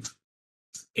thinking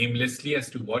aimlessly as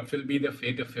to what will be the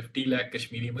fate of 50 lakh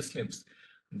Kashmiri Muslims?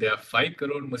 There are 5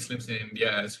 crore Muslims in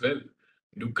India as well.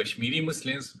 Do Kashmiri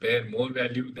Muslims bear more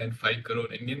value than 5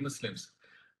 crore Indian Muslims?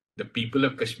 The people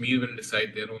of Kashmir will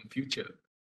decide their own future.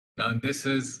 Now, this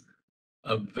is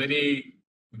a very,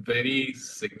 very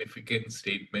significant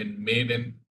statement made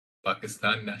in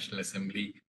Pakistan National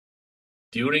Assembly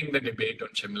during the debate on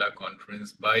Shimla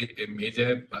conference by a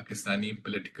major Pakistani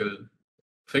political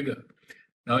figure.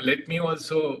 Now, let me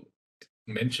also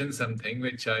mention something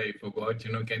which I forgot.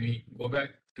 Can we go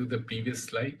back to the previous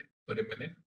slide for a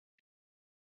minute?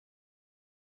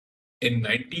 In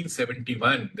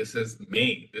 1971, this is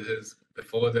May, this is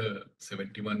before the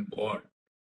 71 war,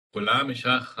 Ghulam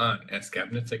Shah Khan, as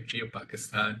Cabinet Secretary of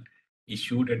Pakistan,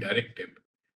 issued a directive.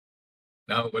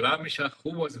 Now, who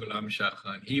was Ghulam Shah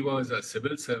Khan? He was a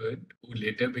civil servant who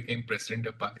later became president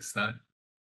of Pakistan,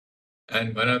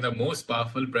 and one of the most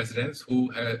powerful presidents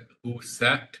who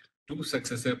sacked 2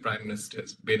 successive prime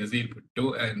ministers, Benazir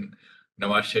Bhutto and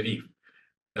Nawaz Sharif.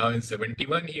 Now, in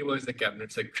 71, he was the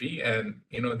cabinet secretary, and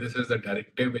this is the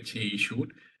directive which he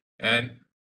issued. And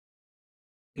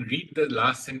read the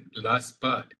last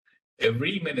part.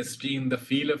 Every ministry in the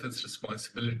field of its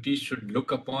responsibility should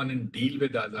look upon and deal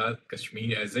with Azad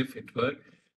Kashmir as if it were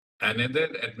another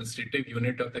administrative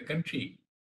unit of the country.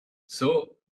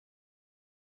 So,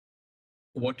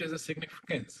 what is the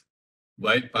significance?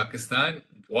 While Pakistan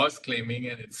was claiming,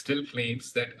 and it still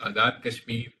claims, that Azad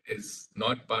Kashmir is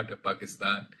not part of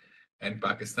Pakistan, and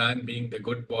Pakistan, being the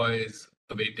good boy, is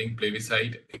awaiting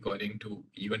plebiscite according to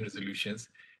UN resolutions,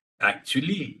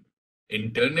 actually,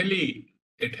 internally,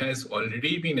 it has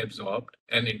already been absorbed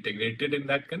and integrated in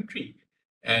that country.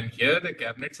 And here the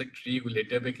cabinet secretary, who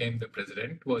later became the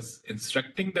president, was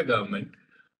instructing the government,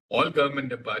 all government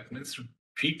departments, to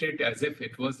treat it as if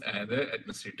it was another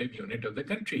administrative unit of the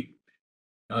country.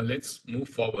 Now let's move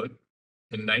forward.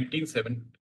 In 1970,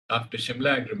 after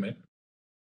Shimla Agreement,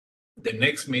 the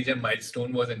next major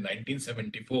milestone was in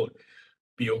 1974.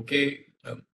 POK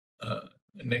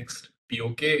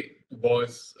POK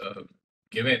was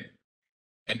given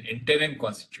an interim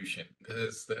constitution.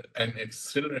 And it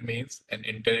still remains an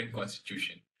interim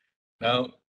constitution.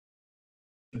 Now,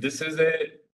 this is a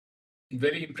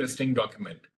very interesting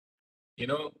document.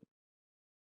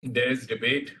 There's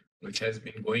debate which has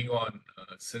been going on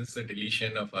since the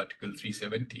deletion of Article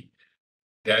 370,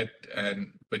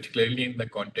 and particularly in the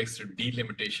context of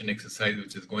delimitation exercise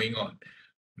which is going on,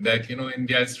 that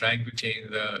India is trying to change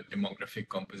the demographic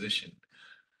composition.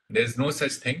 There's no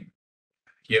such thing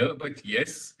here, but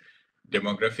yes,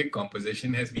 demographic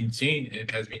composition has been changed.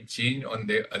 It has been changed on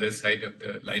the other side of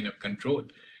the line of control.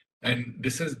 And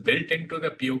this is built into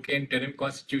the POK interim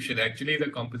constitution. Actually,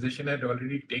 the composition had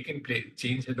already taken place,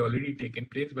 change had already taken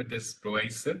place, but this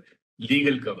provides the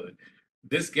legal cover.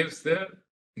 This gives the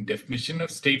definition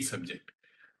of state subject.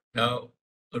 Now,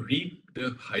 read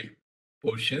the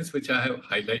portions which I have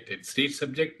highlighted. State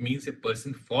subject means a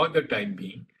person for the time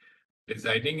being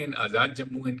residing in Azad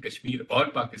Jammu and Kashmir or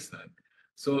Pakistan.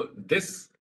 So this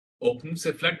opens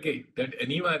a floodgate that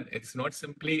anyone, it's not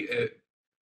simply a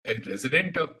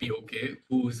resident of POK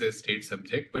who is a state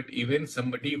subject, but even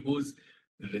somebody who's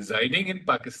residing in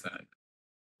Pakistan,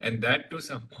 and that too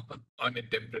on a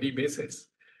temporary basis,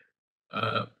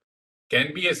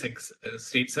 can be a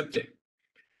state subject.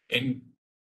 And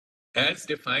as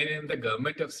defined in the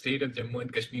Government of State of Jammu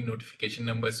and Kashmir notification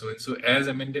number so-and-so, as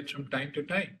amended from time to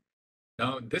time.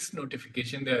 Now, this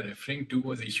notification they are referring to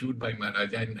was issued by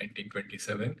Maharaja in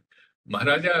 1927.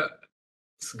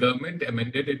 Maharaja's government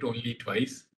amended it only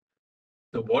twice.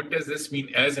 So what does this mean,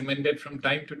 as amended from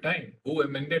time to time? Who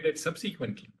amended it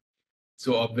subsequently?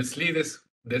 So obviously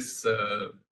this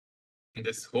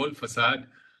whole facade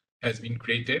has been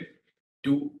created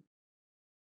to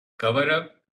cover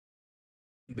up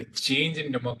the change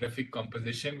in demographic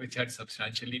composition, which had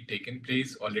substantially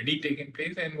already taken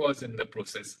place, and was in the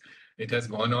process. It has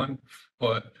gone on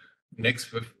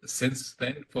since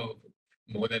then for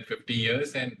more than 50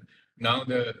 years, and now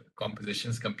the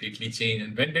compositions completely changed.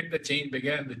 And when did the change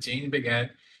begin? The change began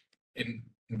in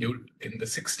the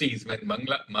 60s when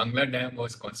Mangla Dam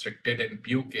was constructed in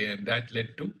POK, and that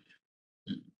led to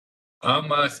en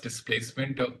masse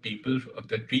displacement of people of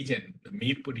that region, the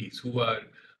Mirpuris, who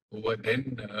were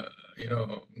then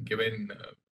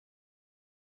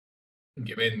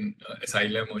given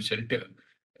asylum or shelter,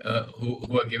 who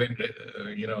were given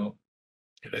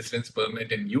residence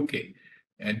permit in UK.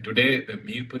 And today the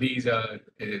Mirpuris are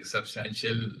a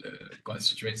substantial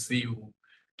constituency who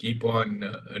keep on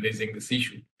raising this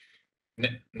issue.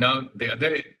 Now, the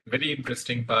other very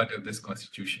interesting part of this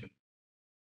constitution,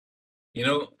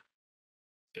 you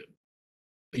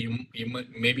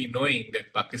may be knowing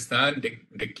that Pakistan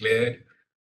declared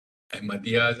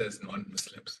Ahmadiyas as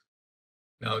non-Muslims.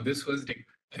 Now,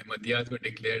 Ahmadiyas were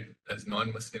declared as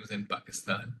non-Muslims in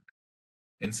Pakistan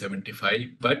in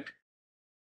 75, but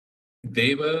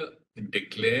they were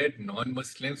declared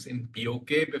non-Muslims in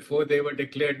POK before they were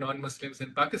declared non-Muslims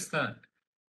in Pakistan.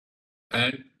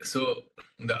 And so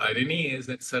the irony is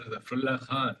that Sir Zafrullah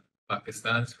Khan,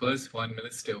 Pakistan's first foreign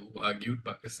minister who argued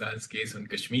Pakistan's case on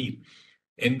Kashmir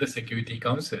in the Security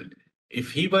Council,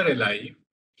 if he were alive,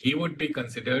 he would be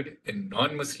considered a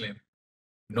non-Muslim,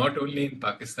 not only in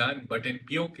Pakistan, but in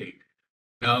POK.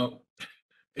 Now,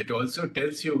 it also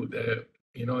tells you the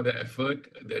effort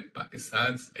that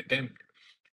Pakistan's attempt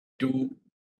to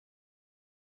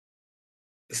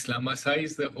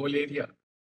Islamicize the whole area.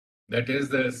 That is,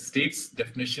 the state's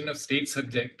definition of state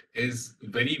subject is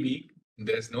very weak.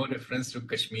 There's no reference to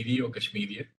Kashmiri or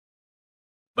Kashmirian.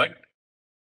 But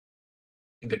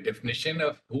the definition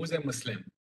of who's a Muslim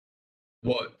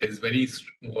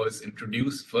was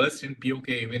introduced first in POK,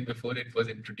 even before it was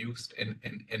introduced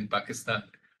in Pakistan.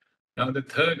 Now, the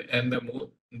third and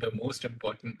the most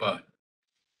important part,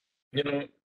 there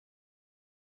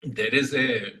is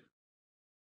a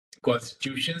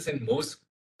constitutions in most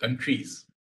countries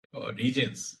or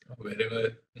regions,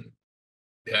 wherever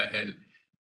they are held,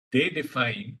 they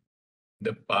define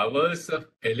the powers of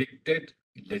elected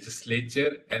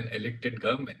legislature and elected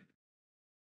government.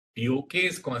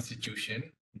 POK's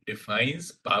constitution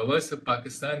defines powers of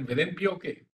Pakistan within POK.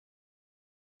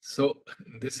 So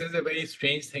this is a very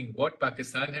strange thing. What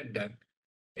Pakistan had done,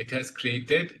 it has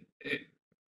created,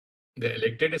 the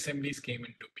elected assemblies came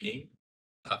into being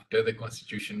after the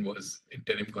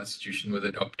interim constitution was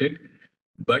adopted,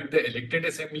 but the elected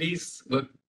assemblies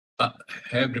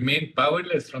have remained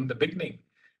powerless from the beginning.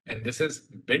 And this is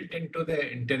built into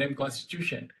the interim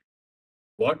constitution.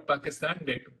 What Pakistan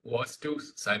did was to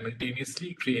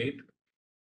simultaneously create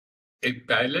a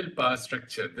parallel power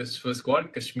structure. This was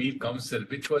called Kashmir Council,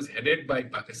 which was headed by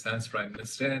Pakistan's Prime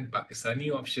Minister, and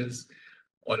Pakistani officials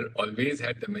always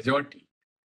had the majority.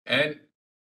 And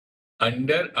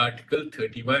under Article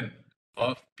 31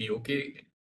 of POK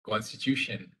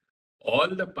Constitution,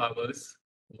 all the powers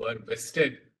were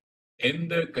vested in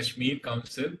the Kashmir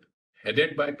Council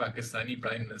headed by Pakistani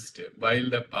Prime Minister, while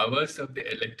the powers of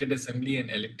the elected assembly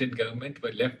and elected government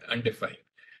were left undefined.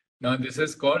 Now, this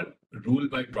is called rule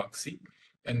by proxy,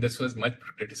 and this was much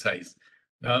criticized.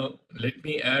 Now, let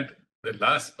me add the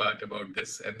last part about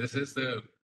this, and this is the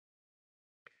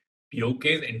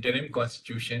POK's interim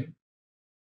constitution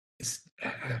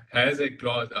has a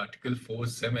clause, Article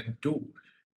 472,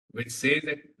 which says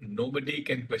that nobody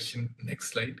can question.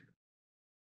 Next slide.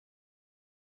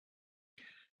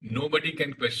 Nobody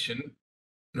can question.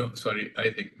 No, sorry,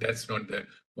 I think that's not there.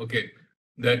 Okay,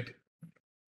 that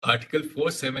Article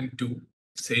 472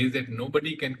 says that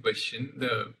nobody can question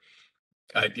the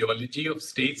ideology of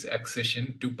states'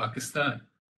 accession to Pakistan.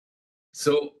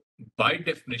 So, by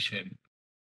definition,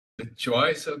 the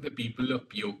choice of the people of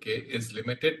POK is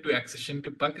limited to accession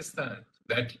to Pakistan.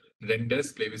 That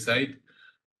renders plebiscite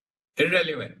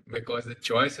irrelevant because the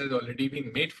choice has already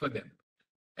been made for them.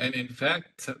 And in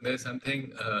fact, there's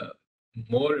something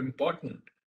more important.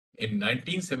 In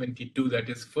 1972, that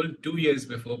is full 2 years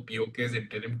before POK's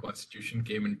interim constitution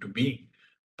came into being,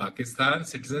 Pakistan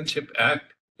Citizenship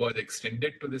Act was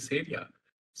extended to this area.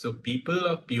 So people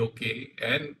of POK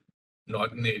and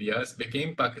northern areas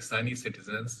became Pakistani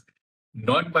citizens,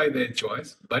 not by their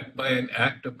choice, but by an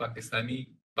act of Pakistani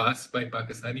passed by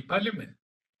Pakistani parliament,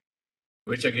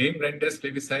 which again renders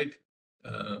plebiscite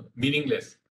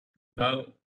meaningless. Now,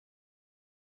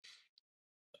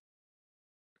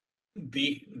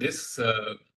 this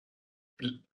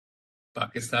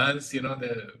Pakistan's,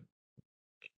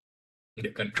 the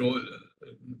control,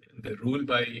 the rule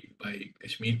by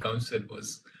Kashmir Council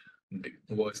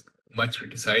was much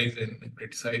criticized and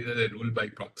criticized as a rule by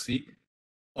proxy.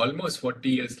 Almost 40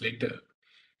 years later,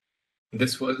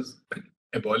 this was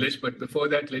abolished. But before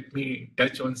that, let me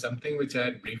touch on something which I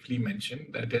had briefly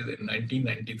mentioned. That is, in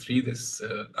 1993, this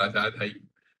Azad High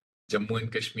Jammu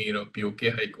and Kashmir or POK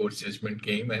High Court's judgment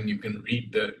came, and you can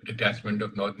read the detachment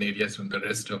of northern areas from the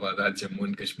rest of Azad Jammu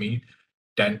and Kashmir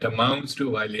tantamounts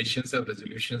to violations of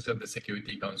resolutions of the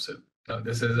Security Council. Now,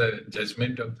 this is a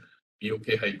judgment of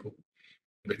POK High Court,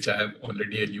 which I have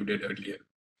already alluded earlier.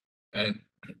 And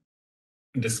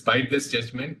despite this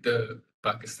judgment,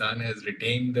 Pakistan has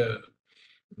retained the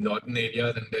northern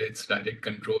areas under its direct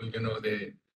control.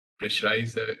 They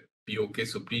pressurized the POK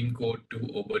Supreme Court to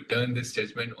overturn this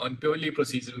judgment on purely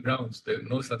procedural grounds.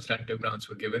 No substantive grounds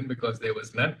were given because there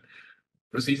was none.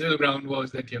 Procedural ground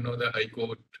was that, the High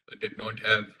Court did not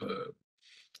have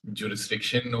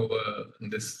jurisdiction over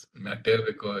this matter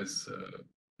because,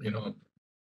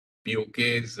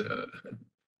 POK's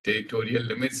territorial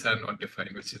limits are not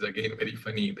defined, which is again very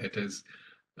funny. That is,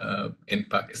 in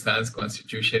Pakistan's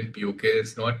constitution, POK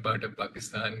is not part of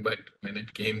Pakistan, but when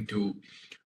it came to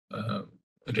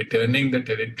returning the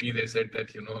territory, they said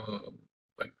that,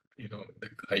 the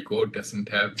High Court doesn't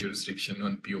have jurisdiction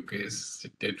on POK's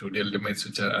territorial limits,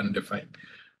 which are undefined.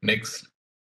 Next.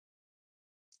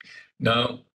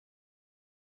 Now,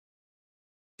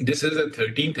 this is the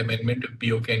 13th Amendment of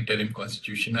POK Interim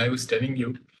Constitution. I was telling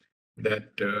you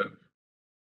that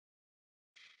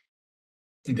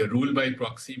the rule by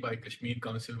proxy by Kashmir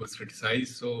Council was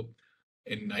criticized. So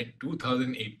in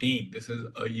 2018, this is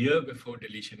a year before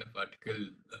deletion of Article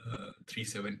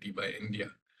 370 by India,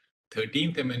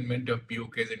 13th Amendment of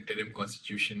POK's interim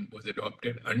constitution was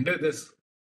adopted. Under this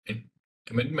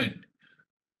amendment,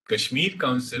 Kashmir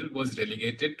Council was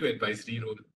relegated to advisory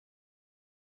role.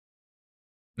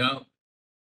 Now,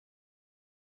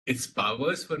 its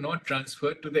powers were not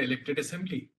transferred to the elected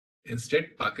assembly.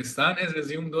 Instead, Pakistan has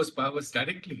assumed those powers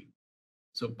directly.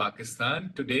 So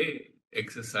Pakistan today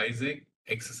exercises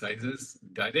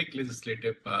direct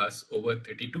legislative powers over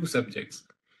 32 subjects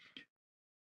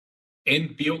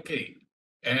in POK,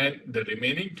 and the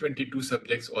remaining 22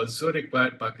 subjects also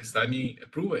require Pakistani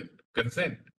approval,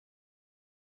 consent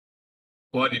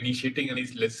for initiating any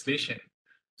legislation.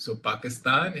 So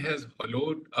Pakistan has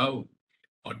hollowed out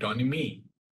autonomy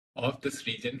of this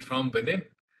region from within,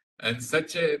 and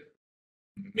such a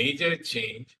major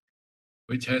change,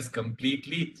 which has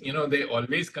completely, they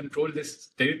always control this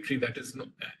territory that is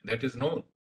known,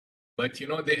 but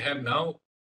they have now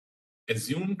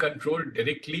assumed control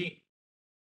directly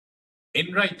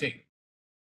in writing.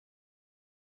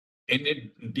 In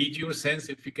a de jure sense,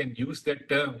 if you can use that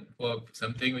term for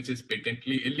something which is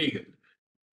patently illegal.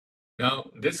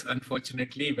 Now, this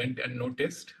unfortunately went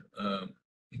unnoticed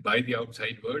by the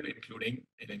outside world, including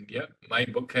in India. My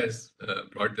book has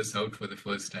brought this out for the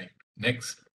first time.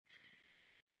 Next.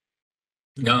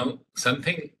 Now,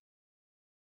 something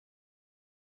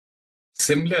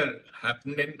Similar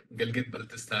happened in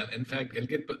Gilgit-Baltistan. In fact,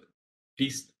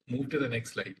 please move to the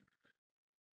next slide.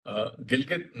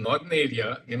 Gilgit, northern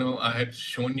area, I had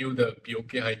shown you the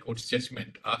POK High Court's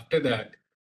judgment. After that,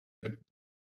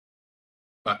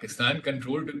 Pakistan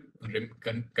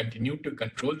continued to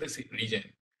control this region,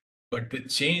 but they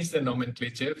changed the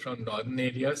nomenclature from northern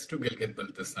areas to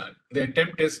Gilgit-Baltistan. The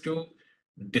attempt is to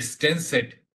distance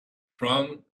it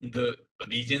from the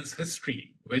region's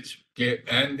history,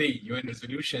 and the UN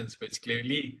resolutions, which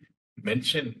clearly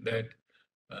mention that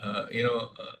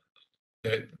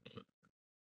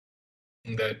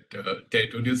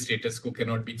territorial status quo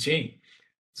cannot be changed.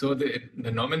 So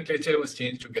the nomenclature was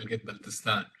changed to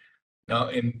Gilgit-Baltistan. Now,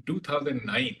 in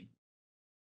 2009,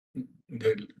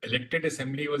 the elected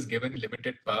assembly was given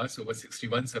limited powers over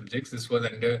 61 subjects. This was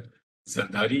under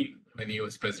Zardari when he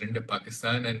was president of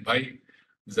Pakistan. And why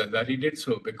Zardari did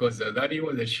so? Because Zardari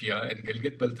was a Shia and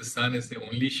Gilgit-Baltistan is the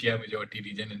only Shia majority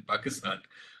region in Pakistan.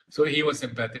 So he was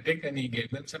sympathetic and he gave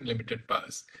them some limited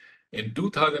powers. In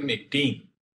 2018,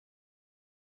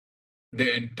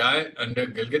 under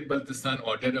Gilgit-Baltistan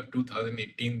order of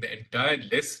 2018, the entire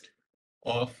list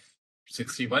of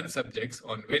 61 subjects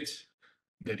on which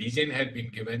the region had been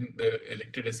given, the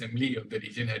elected assembly of the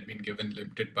region had been given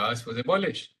limited powers was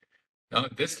abolished. Now,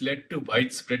 this led to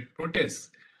widespread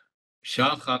protests.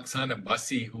 Shah Khaqan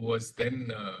Abbasi, who was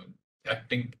then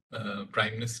acting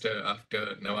prime minister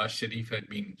after Nawaz Sharif had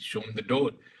been shown the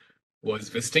door, was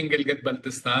visiting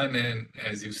Gilgit-Baltistan, and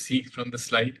as you see from the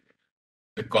slide,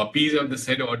 the copies of the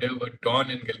said order were torn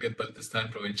in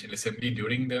Gilgit-Baltistan Provincial Assembly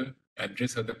during the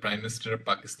address of the Prime Minister of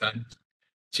Pakistan,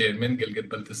 Chairman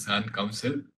Gilgit-Baltistan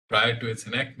Council, prior to its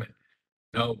enactment.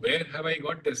 Now, where have I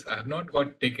got this? I have not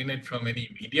taken it from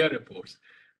any media reports.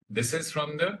 This is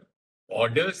from the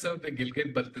orders of the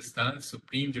Gilgit-Baltistan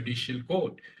Supreme Judicial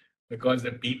Court, because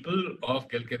the people of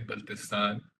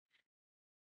Gilgit-Baltistan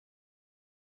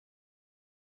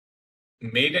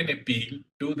made an appeal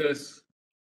to the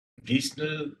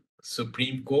Regional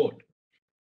Supreme Court,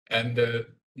 and the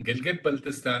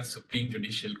Gilgit-Baltistan Supreme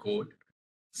Judicial Court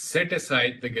set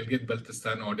aside the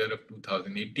Gilgit-Baltistan order of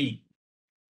 2018.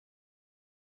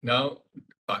 Now,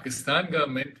 Pakistan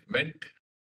government went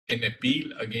in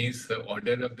appeal against the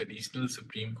order of the Regional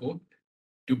Supreme Court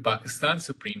to Pakistan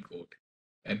Supreme Court,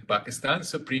 and Pakistan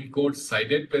Supreme Court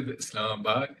sided with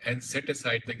Islamabad and set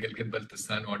aside the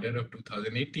Gilgit-Baltistan order of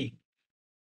 2018,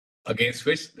 against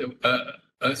which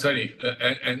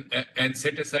and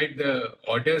set aside the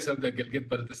orders of the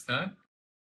Gilgit-Baltistan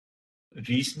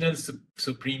Regional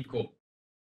Supreme Court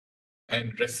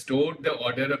and restored the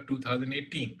order of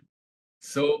 2018.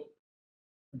 So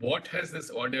what has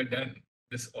this order done?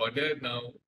 This order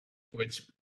now, which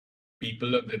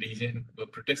people of the region were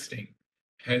protesting,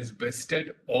 has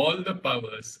vested all the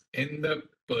powers in the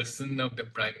person of the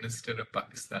Prime Minister of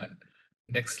Pakistan.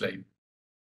 Next slide.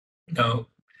 Now,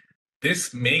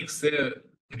 this makes the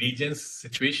region's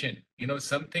situation,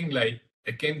 something like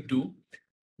akin to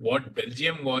what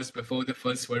Belgium was before the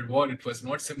First World War. It was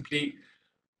not simply,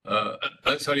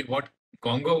 what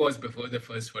Congo was before the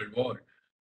First World War.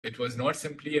 It was not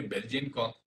simply a Belgian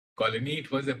colony,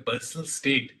 it was a personal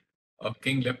state of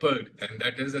King Leopold, and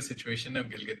that is the situation of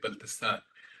Gilgit-Baltistan.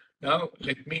 Now,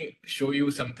 let me show you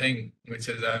something which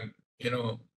is, a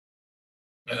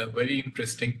very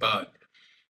interesting part.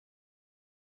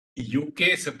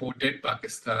 UK supported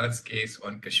Pakistan's case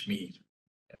on Kashmir.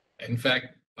 In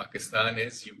fact, Pakistan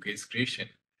is UK's creation.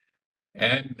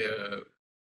 And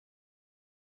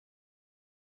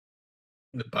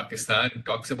the Pakistan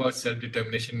talks about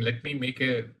self-determination. Let me make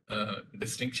a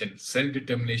distinction.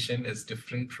 Self-determination is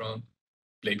different from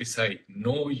plebiscite.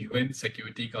 No UN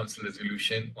Security Council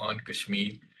resolution on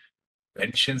Kashmir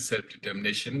mentions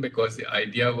self-determination because the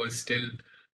idea was still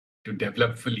to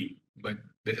develop fully. But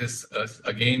this is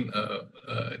again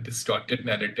a distorted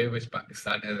narrative which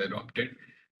Pakistan has adopted,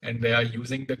 and they are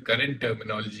using the current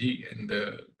terminology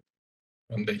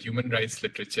from the human rights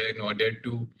literature in order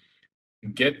to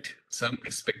get some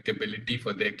respectability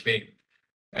for their claim.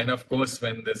 And of course,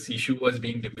 when this issue was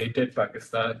being debated,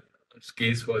 Pakistan's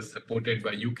case was supported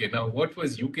by UK. Now, what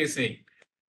was UK saying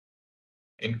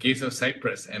in case of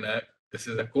Cyprus? And this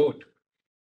is a quote.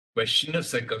 Question of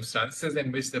circumstances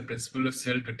in which the principle of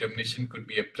self-determination could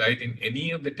be applied in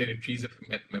any of the territories of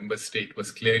a member state was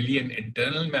clearly an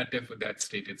internal matter for that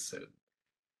state itself.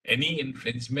 Any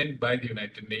infringement by the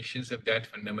United Nations of that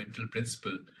fundamental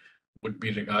principle would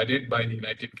be regarded by the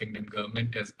United Kingdom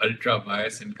government as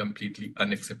ultra-vires and completely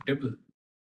unacceptable.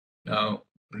 Now,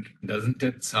 doesn't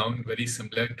it sound very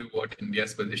similar to what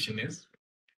India's position is?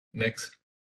 Next.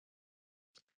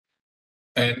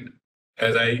 And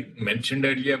as I mentioned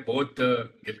earlier, both the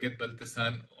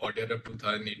Gilgit-Baltistan Order of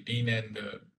 2018 and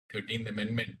the 13th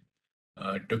Amendment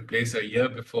took place a year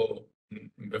before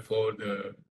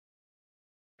the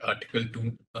Article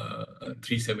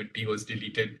 370 was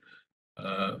deleted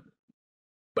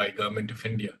by Government of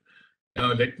India.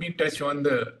 Now, let me touch on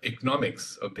the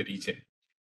economics of the region.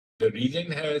 The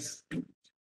region has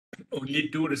only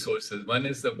two resources. One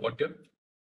is the water,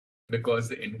 because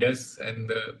the Indus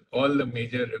and all the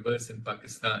major rivers in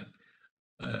Pakistan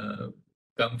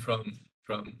come from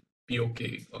POK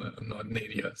or northern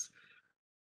areas.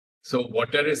 So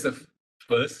water is the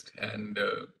first, and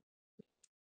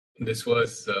this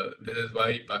is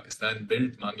why Pakistan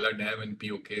built Mangla Dam in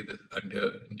POK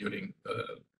during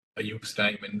Ayub's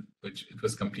time, in which it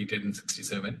was completed in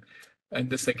 '67. And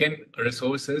the second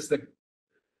resource is the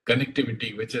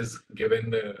connectivity, which is given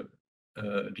the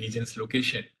region's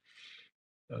location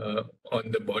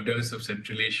on the borders of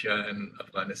Central Asia and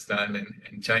Afghanistan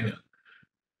and China.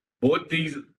 Both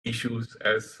these issues,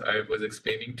 as I was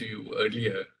explaining to you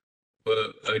earlier,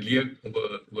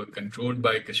 were controlled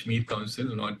by Kashmir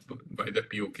Council, not by the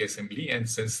POK Assembly, and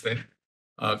since then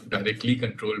are directly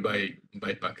controlled by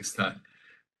Pakistan.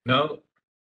 Now,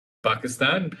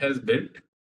 Pakistan has built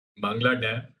Mangla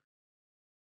Dam.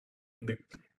 The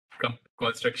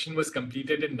construction was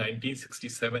completed in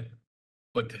 1967.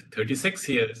 For 36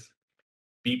 years,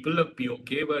 people of POK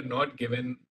were not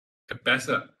given a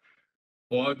paisa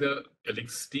for the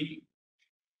electricity,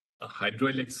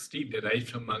 hydroelectricity derived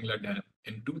from Mangla Dam.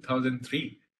 In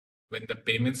 2003, when the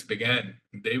payments began,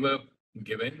 they were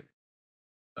given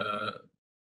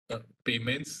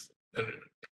payments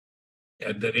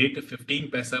at the rate of 15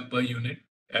 paisa per unit,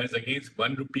 as against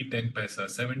 1 rupee 10 paisa,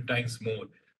 7 times more,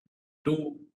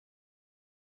 to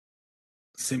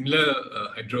similar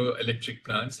hydroelectric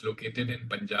plants located in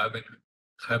Punjab and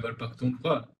Khyber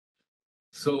Pakhtunkhwa.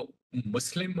 So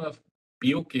Muslim of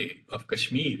POK of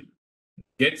Kashmir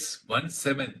gets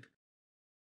 1/7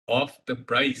 of the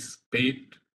price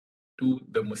paid to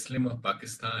the Muslim of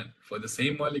Pakistan for the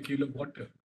same molecule of water.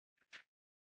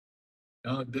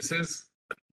 Now,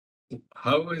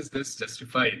 how is this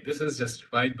justified? This is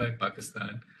justified by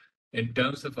Pakistan in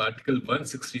terms of Article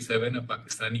 167 of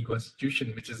Pakistani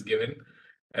Constitution, which is given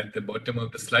at the bottom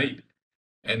of the slide.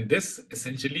 And this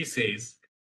essentially says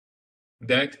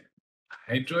that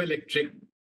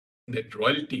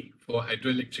royalty for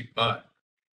hydroelectric power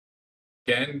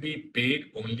can be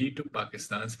paid only to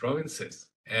Pakistan's provinces.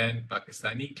 And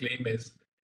Pakistani claim is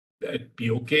that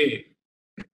POK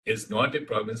is not a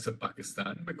province of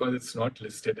Pakistan because it's not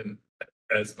listed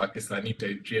as Pakistani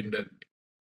territory under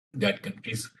that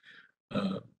country's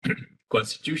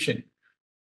constitution.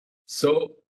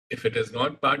 So, if it is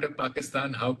not part of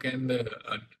Pakistan, how can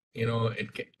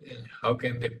how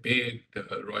can they pay the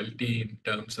royalty in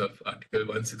terms of Article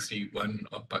 161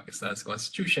 of Pakistan's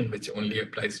constitution, which only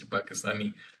applies to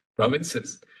Pakistani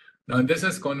provinces? Now, this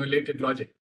is convoluted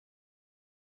logic.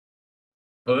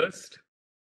 First,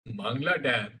 Mangla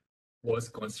Dam was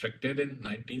constructed in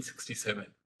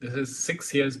 1967. This is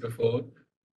 6 years before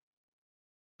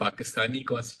Pakistani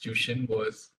constitution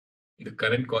was this is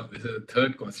the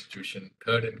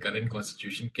third and current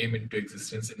constitution came into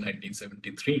existence in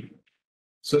 1973.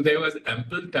 So there was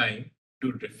ample time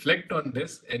to reflect on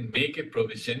this and make a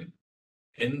provision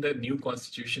in the new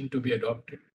constitution to be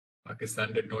adopted.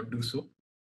 Pakistan did not do so.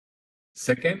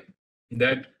 Second,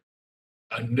 that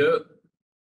under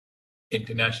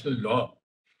international law,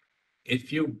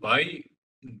 if you buy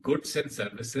goods and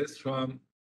services from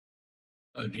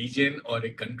a region or a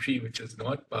country which is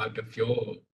not part of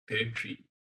your territory,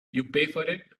 you pay for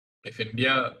it. If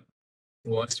India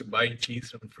wants to buy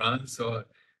cheese from France or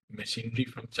machinery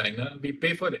from China, we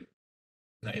pay for it.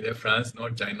 Neither France nor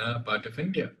China are part of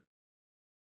India.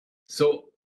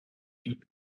 So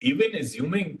even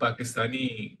assuming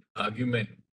Pakistani argument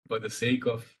for the sake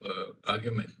of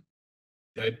argument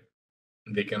that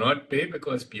they cannot pay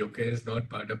because POK is not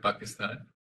part of Pakistan,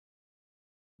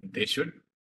 they should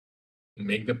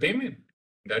make the payment.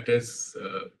 That is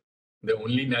the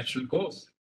only natural course.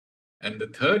 And the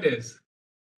third is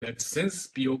that since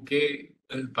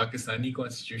Pakistani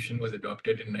constitution was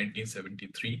adopted in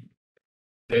 1973,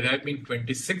 there have been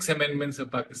 26 amendments of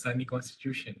Pakistani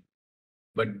constitution,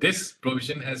 but this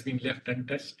provision has been left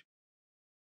untouched.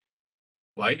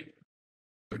 Why?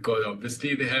 Because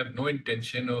obviously they have no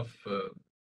intention of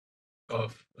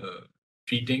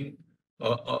treating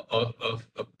or of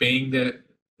paying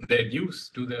their dues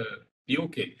to the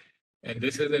POK. And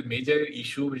this is a major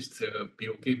issue which the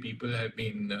POK people have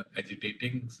been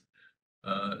agitating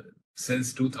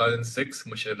since 2006.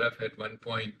 Musharraf at one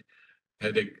point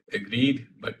had agreed,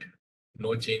 but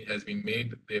no change has been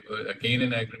made. There were again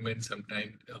an agreement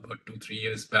sometime about 2-3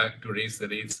 years back to raise the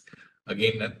rates.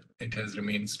 Again, it has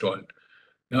remained stalled.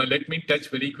 Now, let me touch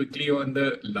very quickly on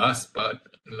the last part,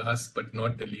 last but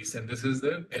not the least, and this is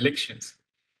the elections.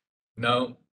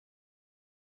 Now,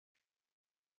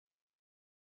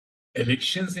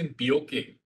 elections in POK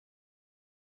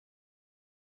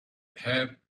have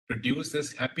produced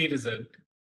this happy result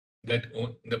that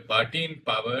the party in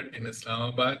power in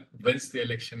Islamabad wins the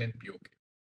election in POK.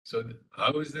 So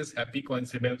how is this happy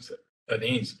coincidence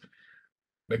arranged?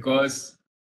 Because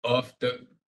of the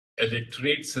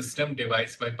electorate system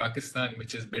devised by Pakistan,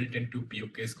 which is built into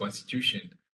POK's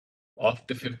constitution. Of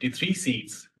the 53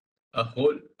 seats, a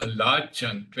large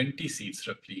chunk, 20 seats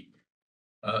roughly,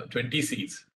 20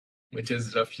 seats, which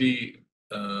is roughly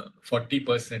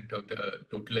 40% of the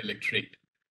total electorate.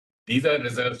 These are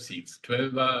reserved seats.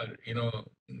 12 are,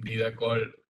 these are called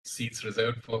seats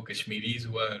reserved for Kashmiris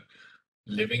who are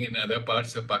living in other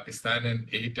parts of Pakistan, and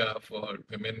 8 are for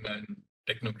women and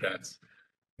technocrats.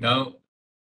 Now,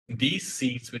 these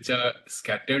seats, which are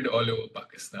scattered all over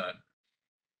Pakistan,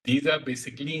 these are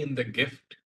basically in the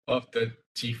gift of the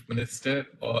chief minister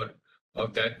or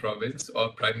of that province or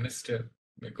prime minister,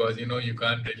 because you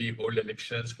can't really hold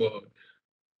elections for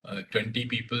 20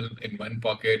 people in one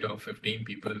pocket or 15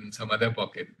 people in some other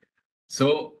pocket.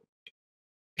 So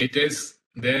it is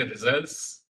the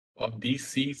results of these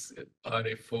seats are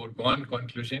a foregone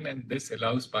conclusion, and this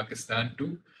allows Pakistan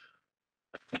to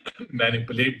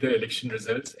manipulate the election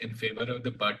results in favor of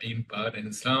the party in power in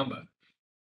Islamabad.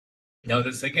 Now,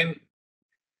 the second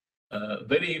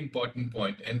very important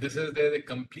point, and this is the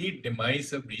complete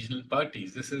demise of regional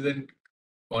parties. This is in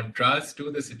contrast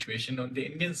to the situation on the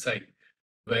Indian side,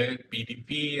 where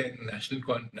PDP and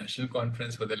National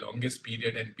Conference for the longest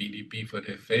period and PDP for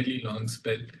a fairly long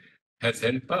spell has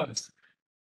held powers.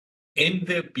 In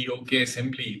the POK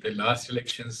Assembly, the last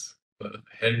elections were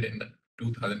held in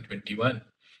 2021.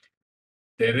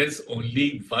 There is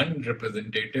only one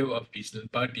representative of regional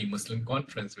party, Muslim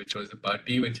Conference, which was a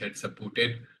party which had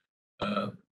supported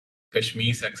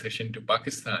Kashmir's accession to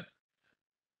Pakistan.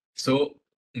 So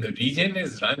the region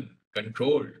is run,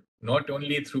 controlled, not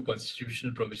only through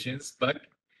constitutional provisions, but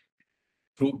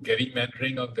through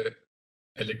gerrymandering of the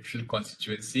electoral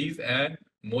constituencies, and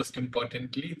most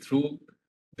importantly, through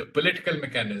the political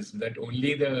mechanism that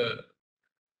only the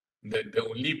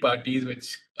only parties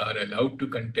which are allowed to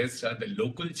contest are the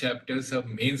local chapters of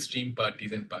mainstream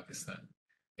parties in Pakistan.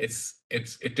 It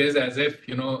is as if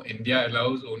India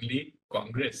allows only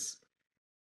Congress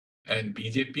and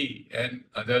BJP and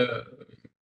other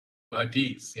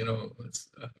parties,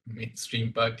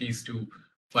 mainstream parties, to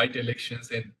fight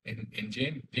elections in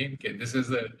J&K. This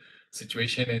is a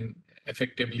situation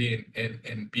effectively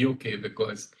in POK,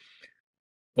 because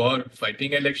for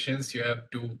fighting elections you have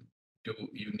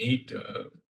you need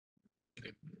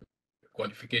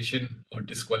qualification or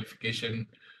disqualification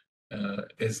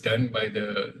is done by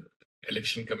the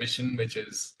Election Commission, which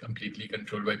is completely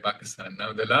controlled by Pakistan.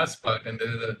 Now, the last part, and this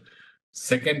is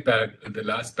the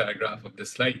last paragraph of the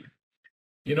slide.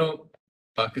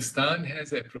 Pakistan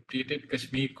has appropriated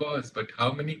Kashmir cause, but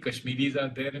how many Kashmiris are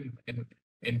there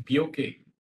in POK?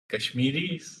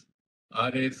 Kashmiris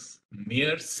are a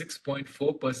mere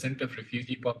 6.4% of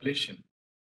refugee population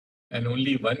and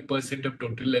only 1% of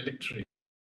total electorate.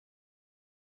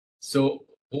 So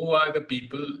who are the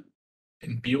people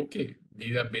in POK?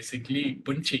 These are basically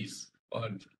Punchis, or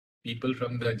people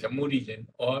from the Jammu region,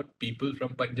 or people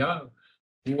from Punjab,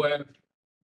 who have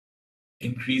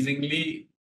increasingly,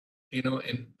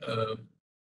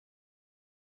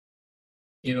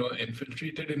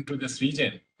 infiltrated into this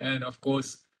region. And of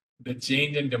course, the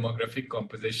change in demographic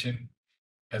composition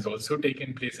has also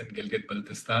taken place in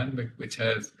Gilgit-Baltistan, which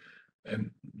has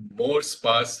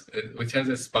which has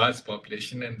a sparse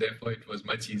population, and therefore it was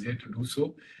much easier to do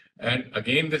so. And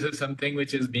again, this is something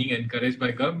which is being encouraged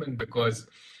by government, because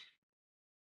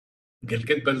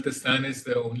Gilgit-Baltistan is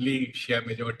the only Shia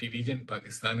majority region.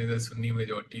 Pakistan is a Sunni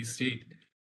majority state.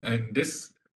 And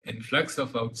this influx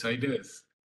of outsiders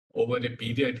over a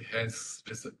period has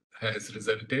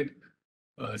resulted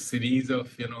a series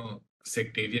of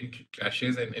sectarian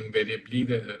clashes, and invariably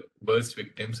the worst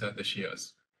victims are the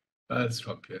Shias. I'll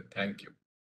stop here. Thank you.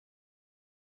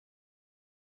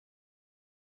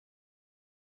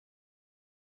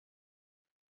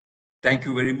 Thank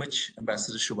you very much,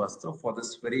 Ambassador Srivastava, for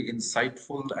this very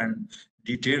insightful and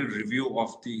detailed review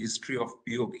of the history of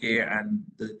POK and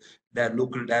their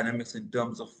local dynamics in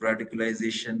terms of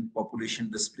radicalization, population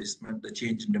displacement, the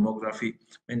change in demography.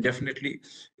 And definitely,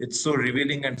 it's so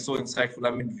revealing and so insightful.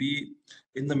 I mean, we,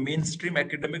 in the mainstream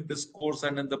academic discourse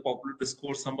and in the popular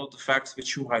discourse, some of the facts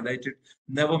which you highlighted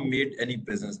never made any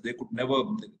presence. They could never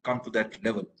come to that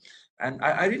level. And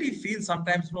I really feel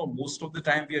sometimes, most of the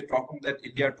time we are talking that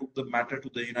India took the matter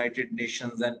to the United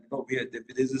Nations, and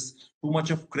there's this too much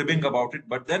of cribbing about it.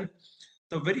 But then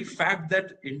the very fact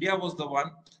that India was the one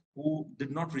who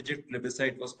did not reject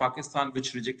plebiscite was Pakistan,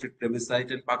 which rejected plebiscite,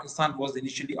 and Pakistan was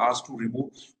initially asked to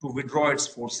withdraw its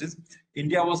forces.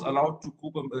 India was allowed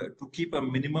to keep a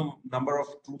minimum number of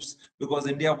troops because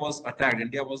India was attacked.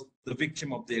 India was the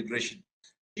victim of the aggression.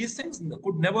 These things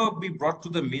could never be brought to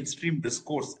the mainstream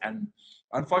discourse. And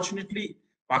unfortunately,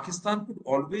 Pakistan could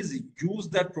always use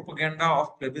that propaganda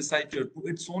of plebiscite to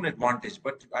its own advantage.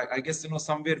 But I guess,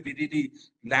 somewhere we really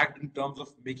lagged in terms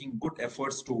of making good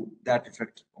efforts to that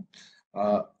effect.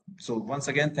 Uh, so once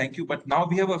again, thank you. But now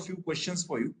we have a few questions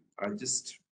for you.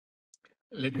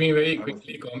 Let me very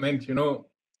quickly comment.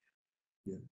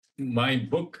 My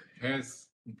book has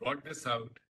brought this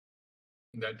out.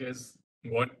 That is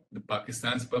what the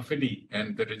Pakistan's perfidy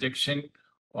and the rejection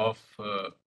of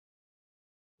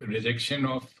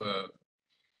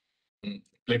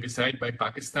plebiscite by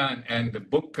Pakistan, and the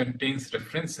book contains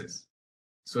references.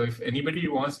 So if anybody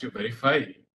wants to verify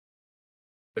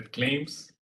the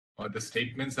claims or the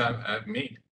statements I've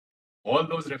made, all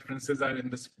those references are in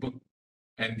this book,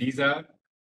 and these are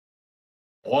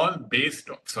all based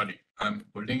on. Sorry, I'm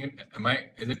holding it.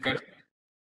 Is it correct?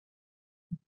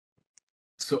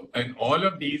 So, and all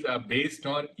of these are based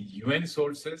on UN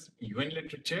sources, UN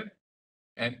literature,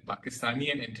 and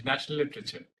Pakistani and international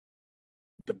literature.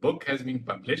 The book has been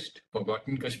published,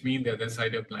 Forgotten Kashmir, The Other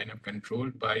Side of Line of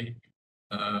Control, by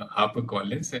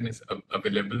HarperCollins, and is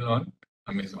available on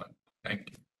Amazon. Thank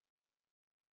you.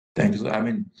 Thank you. I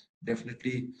mean,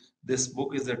 definitely, this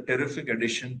book is a terrific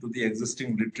addition to the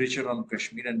existing literature on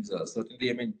Kashmir, and certainly,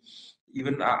 I mean,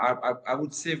 even I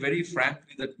would say very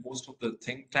frankly that most of the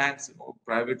think tanks,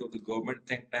 private or the government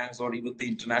think tanks, or even the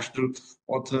international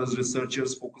authors,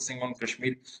 researchers focusing on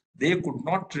Kashmir, they could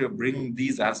not bring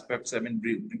these aspects. I mean,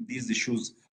 bring these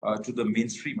issues to the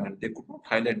mainstream, and they could not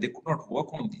highlight, they could not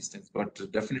work on these things.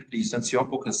 But definitely, since your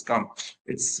book has come,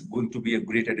 it's going to be a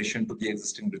great addition to the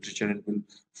existing literature and will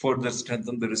further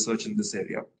strengthen the research in this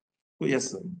area. So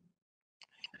yes, sir.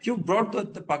 You brought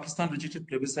the Pakistan rejected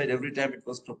plebiscite every time it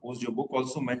was proposed. Your book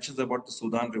also mentions about the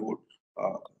Sudan revolt.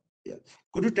 Yeah.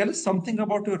 Could you tell us something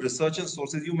about your research and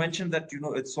sources? You mentioned that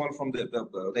it's all from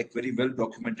the like very well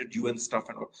documented UN stuff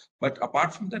and all. But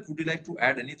apart from that, would you like to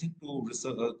add anything to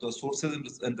research, the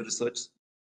sources and the research?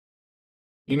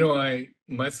 I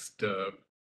must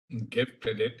give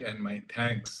credit and my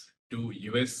thanks to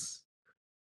US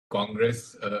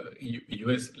Congress,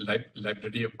 US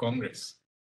Library of Congress.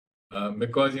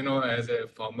 Because, as a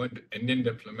former Indian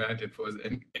diplomat, it was,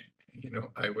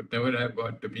 I would never have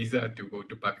got the visa to go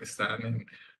to Pakistan, and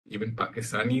even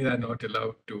Pakistanis are not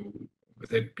allowed to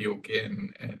visit POK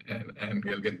and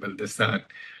Gilgit-Baltistan.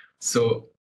 So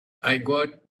I got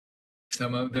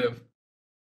some of the,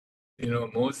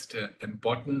 most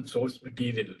important source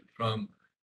material from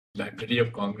Library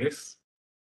of Congress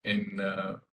in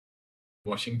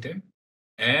Washington,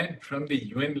 and from the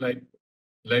UN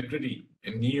library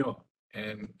in New York,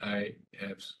 and I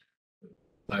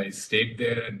stayed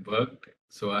there and worked.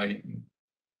 So I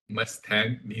must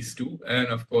thank these two, and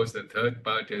of course the third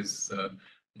part is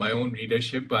my own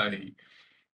readership. I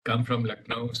come from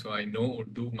Lucknow, so I know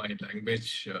Urdu. My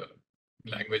language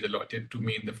allotted to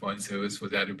me in the Foreign Service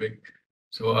was Arabic,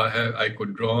 so I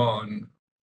could draw on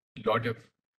a lot of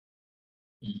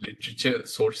literature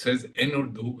sources in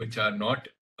Urdu which are not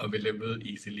available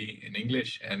easily in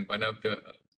English. And one of the,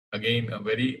 again,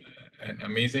 an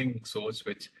amazing source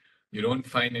which you don't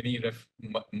find any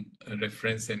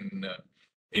reference in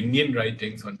Indian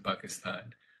writings on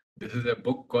Pakistan. This is a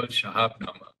book called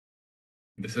Shahabnama.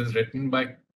 This is written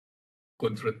by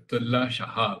Qudratullah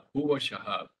Shahab. Who was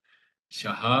Shahab?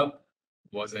 Shahab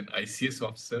was an ICS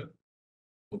officer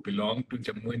who belonged to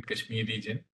Jammu and Kashmir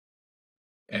region,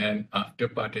 and after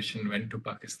partition went to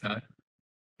Pakistan,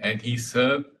 and he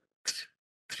served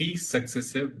 3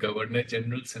 successive governor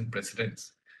generals and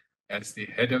presidents as the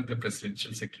head of the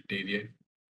presidential secretariat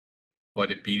for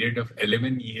a period of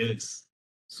 11 years.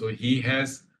 So he had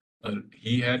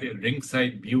a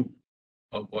ringside view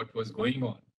of what was going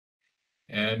on,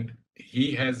 and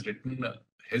he has written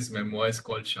his memoirs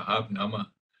called Shahabnama,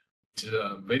 which is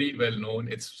very well known.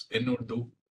 It's in Urdu.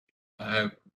 I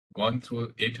have gone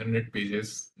through 800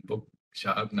 pages book,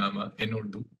 Shahabnama in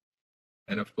Urdu.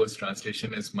 And of course,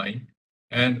 translation is mine.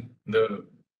 And the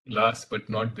last but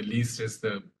not the least is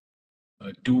the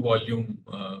 2-volume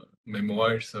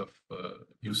memoirs of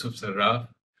Yusuf Sarraf.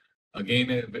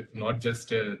 Again, not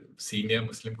just a senior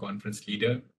Muslim conference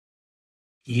leader,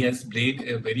 he has played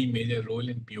a very major role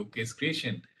in POK's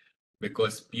creation,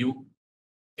 because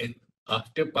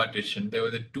after partition, there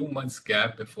was a 2 months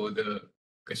gap before the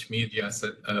Kashmir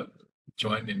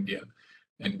joined India.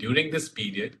 And during this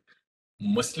period,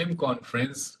 Muslim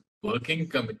Conference Working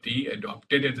Committee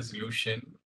adopted a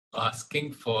resolution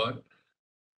asking for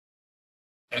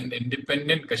an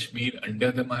independent Kashmir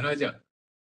under the Maharaja.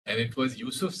 And it was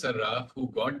Yusuf Sarraf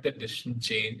who got the decision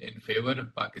changed in favor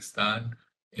of Pakistan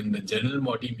in the General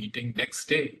Modi meeting next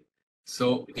day.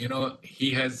 So,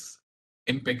 he has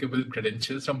impeccable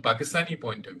credentials from Pakistani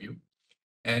point of view.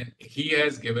 And he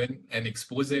has given an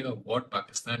expose of what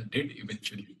Pakistan did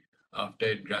eventually after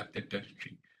it grabbed the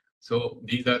territory. So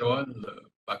these are all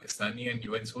Pakistani and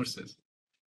UN sources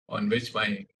on which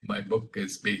my book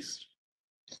is based.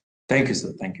 Thank you,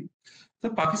 sir. Thank you. So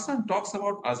Pakistan talks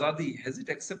about Azadi. Has it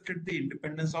accepted the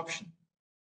independence option?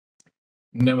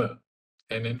 Never.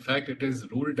 And in fact, it is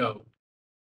ruled out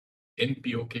in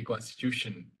POK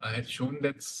constitution. I had shown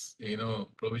that,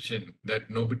 provision that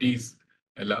nobody's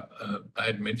allowed, I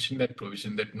had mentioned that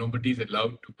provision that nobody is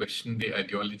allowed to question the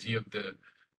ideology of the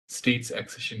state's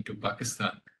accession to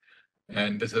Pakistan.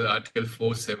 And this is Article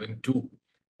 472.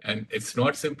 And it's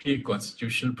not simply a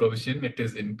constitutional provision, it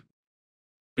is in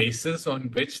basis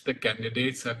on which the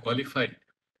candidates are qualified.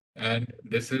 And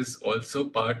this is also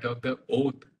part of the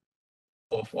oath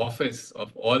of office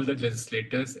of all the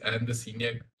legislators and the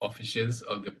senior officials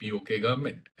of the POK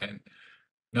government. And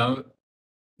now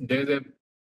there's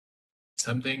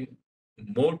something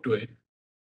more to it.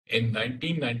 In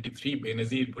 1993,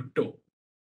 Benazir Bhutto,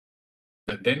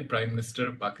 the then Prime Minister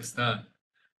of Pakistan,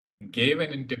 gave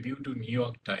an interview to New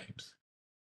York Times,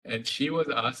 and she was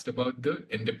asked about the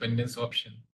independence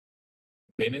option.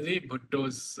 Benazir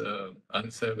Bhutto's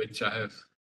answer, which I have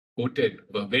quoted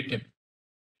verbatim,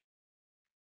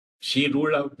 she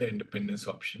ruled out the independence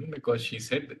option because she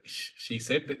said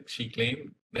that she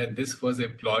claimed that this was a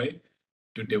ploy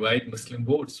to divide Muslim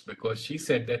votes, because she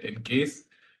said that in case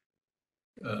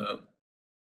a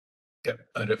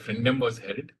referendum was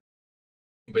held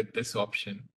with this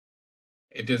option,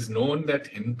 it is known that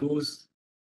Hindus,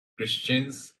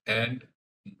 Christians, and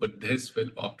Buddhists will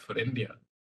opt for India.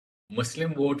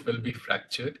 Muslim vote will be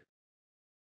fractured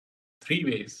 3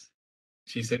 ways.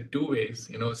 She said 2 ways.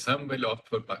 Some will opt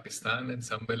for Pakistan and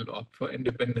some will opt for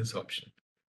independence option.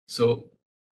 So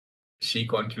she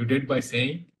concluded by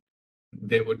saying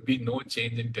there would be no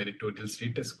change in territorial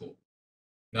status quo.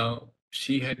 Now,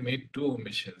 she had made 2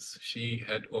 omissions. She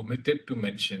had omitted to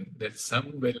mention that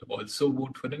some will also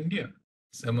vote for India,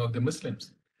 some of the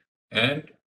Muslims. And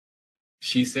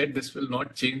she said this will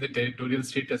not change the territorial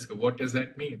status quo. What does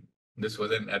that mean? This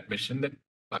was an admission that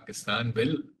Pakistan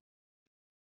will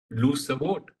lose the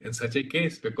vote in such a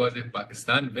case, because if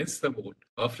Pakistan wins the vote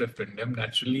of referendum,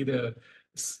 naturally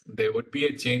there would be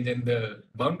a change in the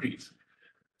boundaries.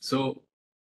 So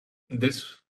this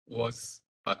was,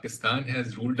 Pakistan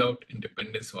has ruled out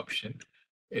independence option.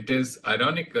 It is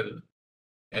ironical,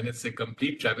 and it's a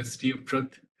complete travesty of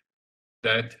truth,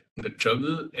 that the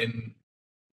trouble in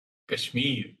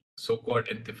Kashmir, so-called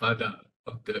Intifada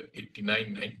of the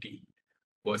 89-90,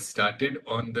 was started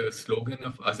on the slogan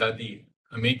of Azadi,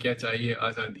 Hame kya chahiye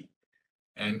Azadi.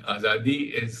 And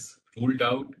Azadi is ruled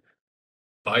out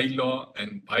by law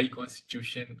and by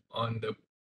constitution on the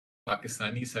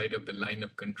Pakistani side of the line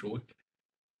of control.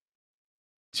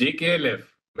 JKLF,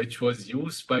 which was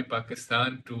used by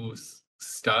Pakistan to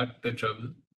start the trouble,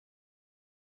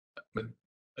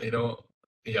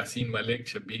 Yasin Malik,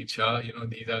 Shabir Shah,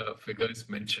 these are figures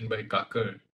mentioned by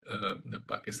Kakar, the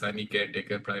Pakistani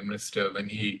caretaker prime minister, when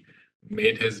he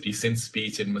made his recent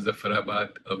speech in Muzaffarabad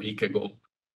a week ago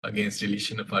against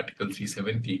deletion of Article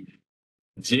 370.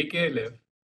 JKLF,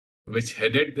 which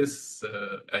headed this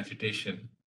agitation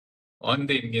on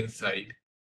the Indian side,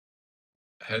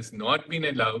 has not been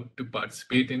allowed to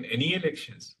participate in any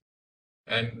elections.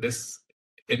 And this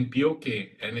in POK,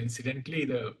 and incidentally,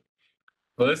 the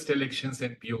first elections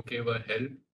in POK were held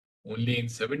only in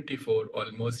 74,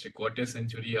 almost a quarter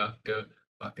century after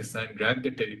Pakistan grabbed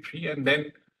the territory. And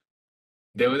then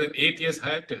there was an 8 years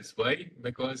hiatus. Why?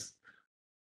 Because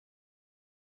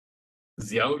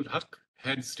Ziaul Haq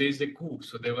had staged a coup.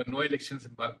 So there were no elections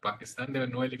in Pakistan, there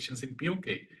were no elections in POK.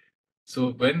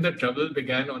 So when the trouble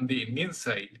began on the Indian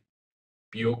side,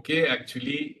 POK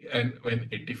actually, and when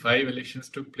 85 elections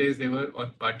took place, they were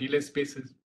on partyless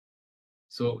basis.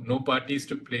 So no parties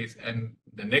took place, and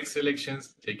the next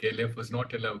elections, JKLF was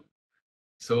not allowed.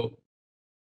 So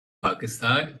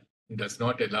Pakistan does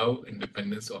not allow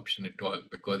independence option at all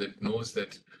because it knows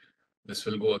that this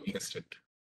will go against it.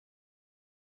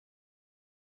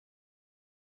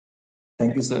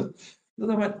 Thank you, sir. So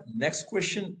my next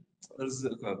question is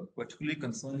particularly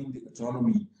concerning the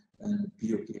autonomy and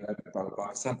POK.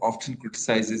 Pakistan often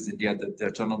criticizes India that the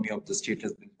autonomy of the state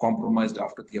has been compromised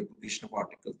after the abolition of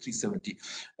Article 370.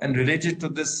 And related to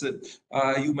this,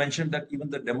 you mentioned that even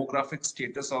the demographic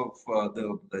status of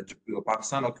the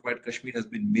Pakistan occupied Kashmir has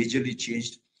been majorly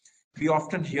changed. We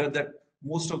often hear that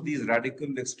most of these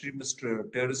radical extremist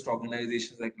terrorist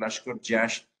organizations like Lashkar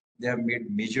Jash, they have made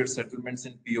major settlements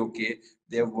in POK.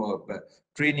 They have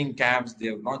training camps, they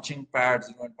have launching pads.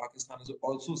 And Pakistan has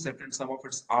also settled some of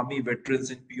its army veterans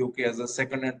in POK as a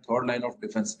second and third line of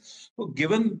defense. So,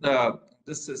 given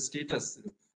this status,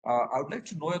 I would like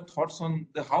to know your thoughts on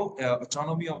how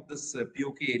autonomy of this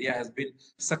POK area has been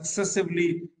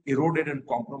successively eroded and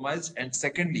compromised. And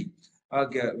secondly,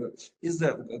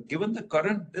 given the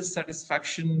current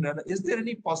dissatisfaction, is there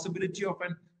any possibility of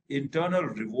an internal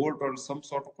revolt or some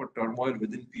sort of a turmoil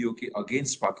within POK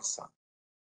against Pakistan?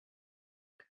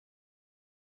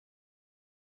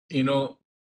 You know,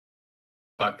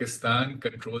 Pakistan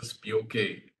controls POK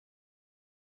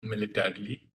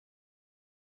militarily.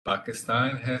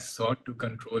 Pakistan has sought to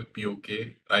control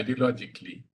POK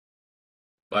ideologically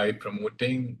by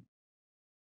promoting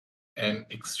an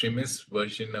extremist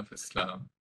version of Islam.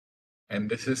 And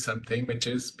this is something which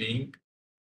is being,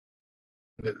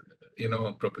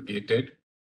 propagated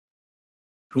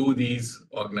through these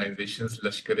organizations,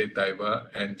 Lashkar-e-Taiba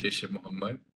and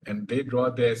Jaish-e-Mohammed, and they draw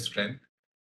their strength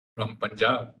from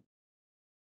Punjab,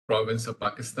 province of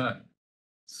Pakistan,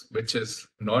 which is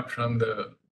not from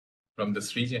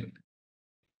this region.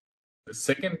 The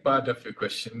second part of your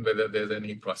question, whether there's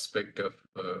any prospect of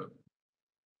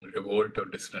revolt or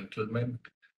disgruntlement,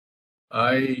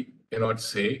 I cannot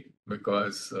say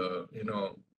because,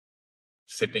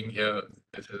 sitting here,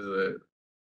 this is a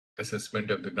assessment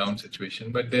of the ground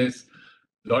situation, but there's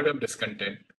a lot of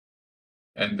discontent.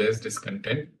 And there's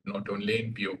discontent not only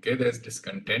in POK, there's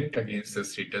discontent against the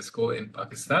status quo in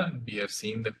Pakistan. We have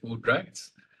seen the food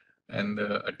riots and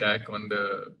the attack on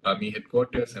the army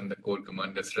headquarters and the Corps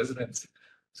commander's residence.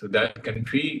 So that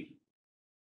country,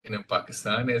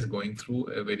 Pakistan is going through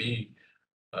a very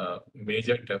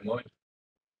major turmoil.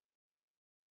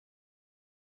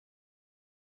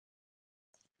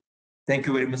 Thank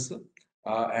you very much, sir.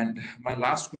 And my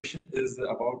last question is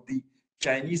about the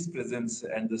Chinese presence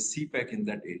and the CPEC in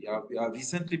that area.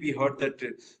 Recently, we heard that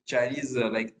Chinese,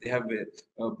 they have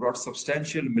brought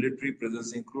substantial military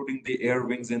presence, including the air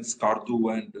wings in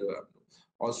Skardu, and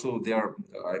also they are.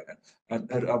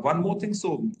 One more thing,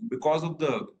 so because of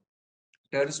the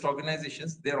terrorist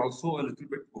organizations, they are also a little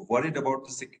bit worried about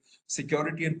the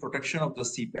security and protection of the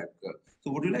CPEC.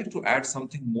 So would you like to add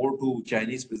something more to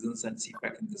Chinese presence and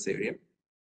CPEC in this area?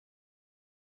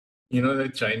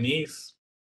 The Chinese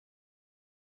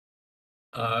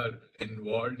are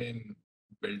involved in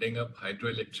building up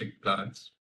hydroelectric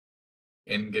plants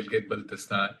in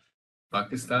Gilgit-Baltistan.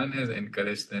 Pakistan has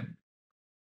encouraged them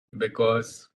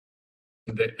because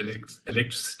the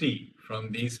electricity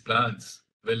from these plants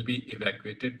will be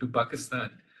evacuated to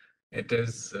Pakistan. It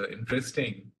is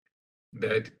interesting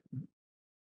that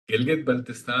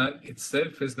Gilgit-Baltistan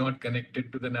itself is not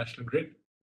connected to the national grid.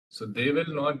 So they will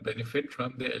not benefit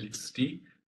from the electricity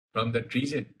from that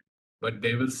region, but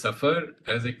they will suffer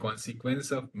as a consequence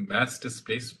of mass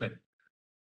displacement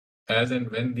as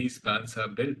and when these plants are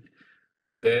built.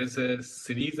 There's a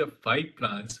series of 5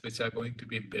 plants which are going to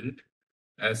be built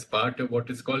as part of what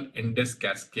is called Indus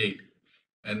Cascade.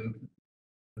 And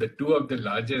the 2 of the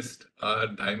largest are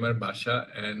Daimar Basha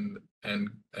and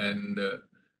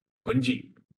Kunji.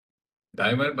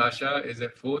 Daimar Basha is a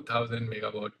 4,000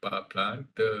 megawatt power plant.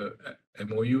 The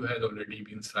MOU has already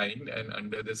been signed, and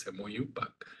under this MOU,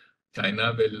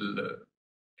 China will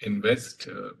invest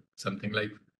something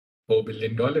like $4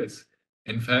 billion.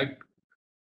 In fact,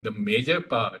 the major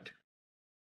part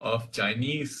of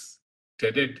Chinese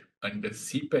credit under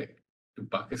CPEC to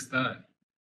Pakistan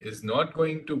is not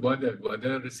going to Gwadar.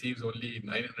 Gwadar receives only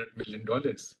 $900 million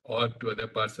or to other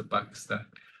parts of Pakistan.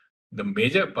 The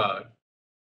major part,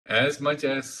 as much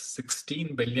as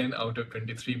 16 billion out of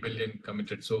 23 billion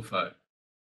committed so far,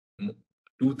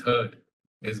 2/3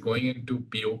 is going into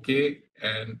POK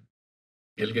and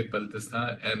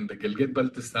Gilgit-Baltistan, and the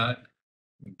Gilgit-Baltistan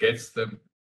gets the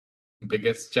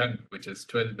biggest chunk, which is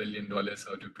 $12 billion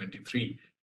out of 23.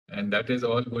 And that is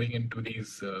all going into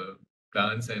these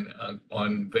plants and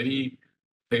on very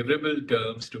favorable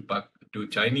terms to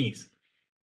Chinese.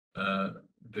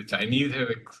 The Chinese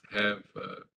have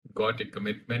got a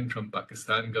commitment from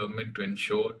Pakistan government to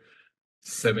ensure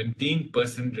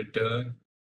 17% return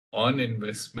on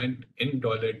investment in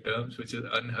dollar terms, which is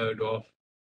unheard of.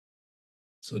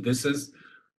 So this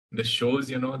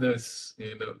shows,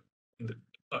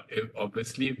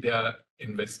 obviously if they are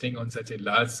investing on such a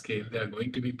large scale, they are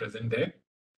going to be present there.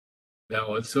 They are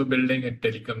also building a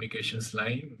telecommunications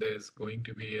line. There's going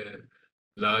to be a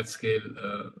large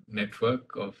scale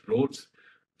network of roads.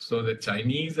 So the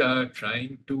Chinese are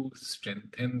trying to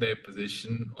strengthen their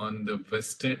position on the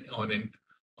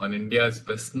on India's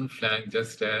western flank,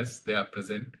 just as they are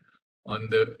present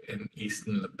in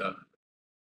eastern Ladakh,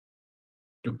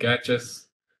 to catch us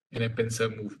in a pincer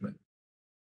movement.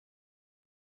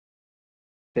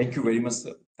 Thank you very much,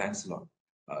 sir. Thanks a lot.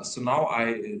 So now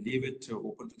I leave it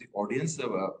open to the audience.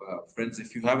 Friends,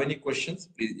 if you have any questions,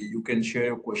 please, you can share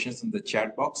your questions in the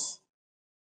chat box.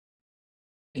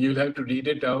 You'll have to read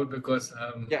it out because...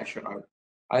 Yeah, sure.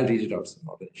 I'll read it out, so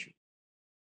not an issue.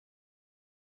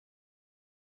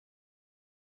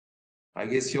 I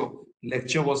guess your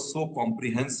lecture was so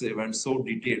comprehensive and so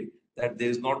detailed that there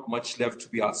is not much left to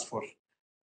be asked for.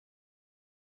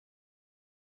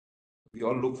 We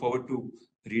all look forward to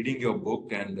reading your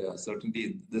book, and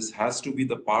certainly this has to be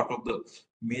the part of the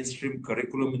mainstream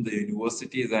curriculum in the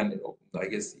universities, and I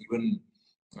guess even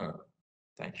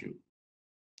thank you.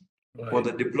 Right. For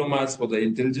the diplomats, for the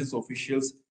intelligence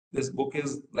officials, this book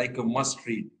is like a must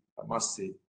read, I must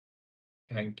say.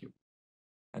 Thank you.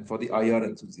 And for the IR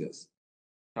enthusiasts,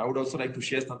 I would also like to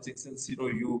share something, since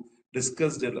you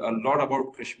discussed a lot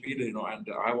about Kashmir, and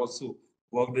I've also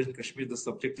worked in Kashmir. The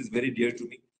subject is very dear to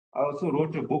me. I also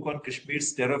wrote a book on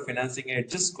Kashmir's terror financing, and it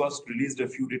just got released a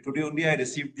few days. Today only I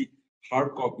received the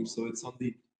hard copy, so it's on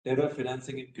the terror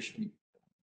financing in Kashmir.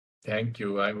 Thank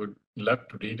you. I would love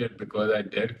to read it because I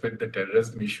dealt with the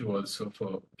terrorism issue also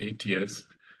for 8 years.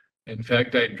 In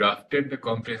fact, I drafted the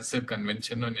Comprehensive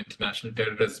Convention on International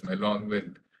Terrorism along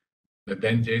with the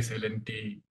then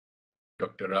JSLNT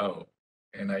Dr. Rao,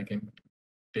 and I can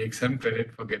take some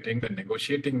credit for getting the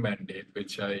negotiating mandate,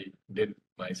 which I did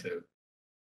myself,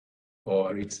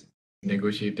 for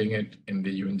negotiating it in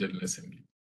the UN General Assembly.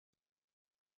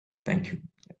 Thank you.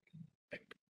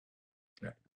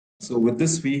 So with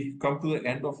this, we come to the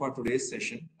end of our today's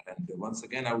session. And once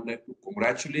again, I would like to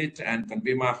congratulate and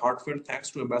convey my heartfelt thanks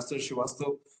to Ambassador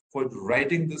Srivastava for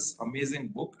writing this amazing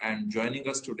book and joining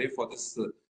us today for this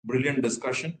brilliant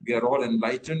discussion. We are all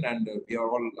enlightened, and we are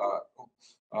all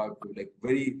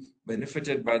very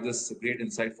benefited by this great,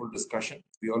 insightful discussion.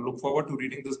 We all look forward to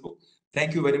reading this book.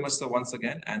 Thank you very much, sir, once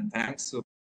again. And thanks to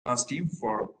our team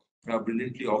for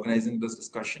brilliantly organizing this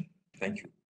discussion. Thank you.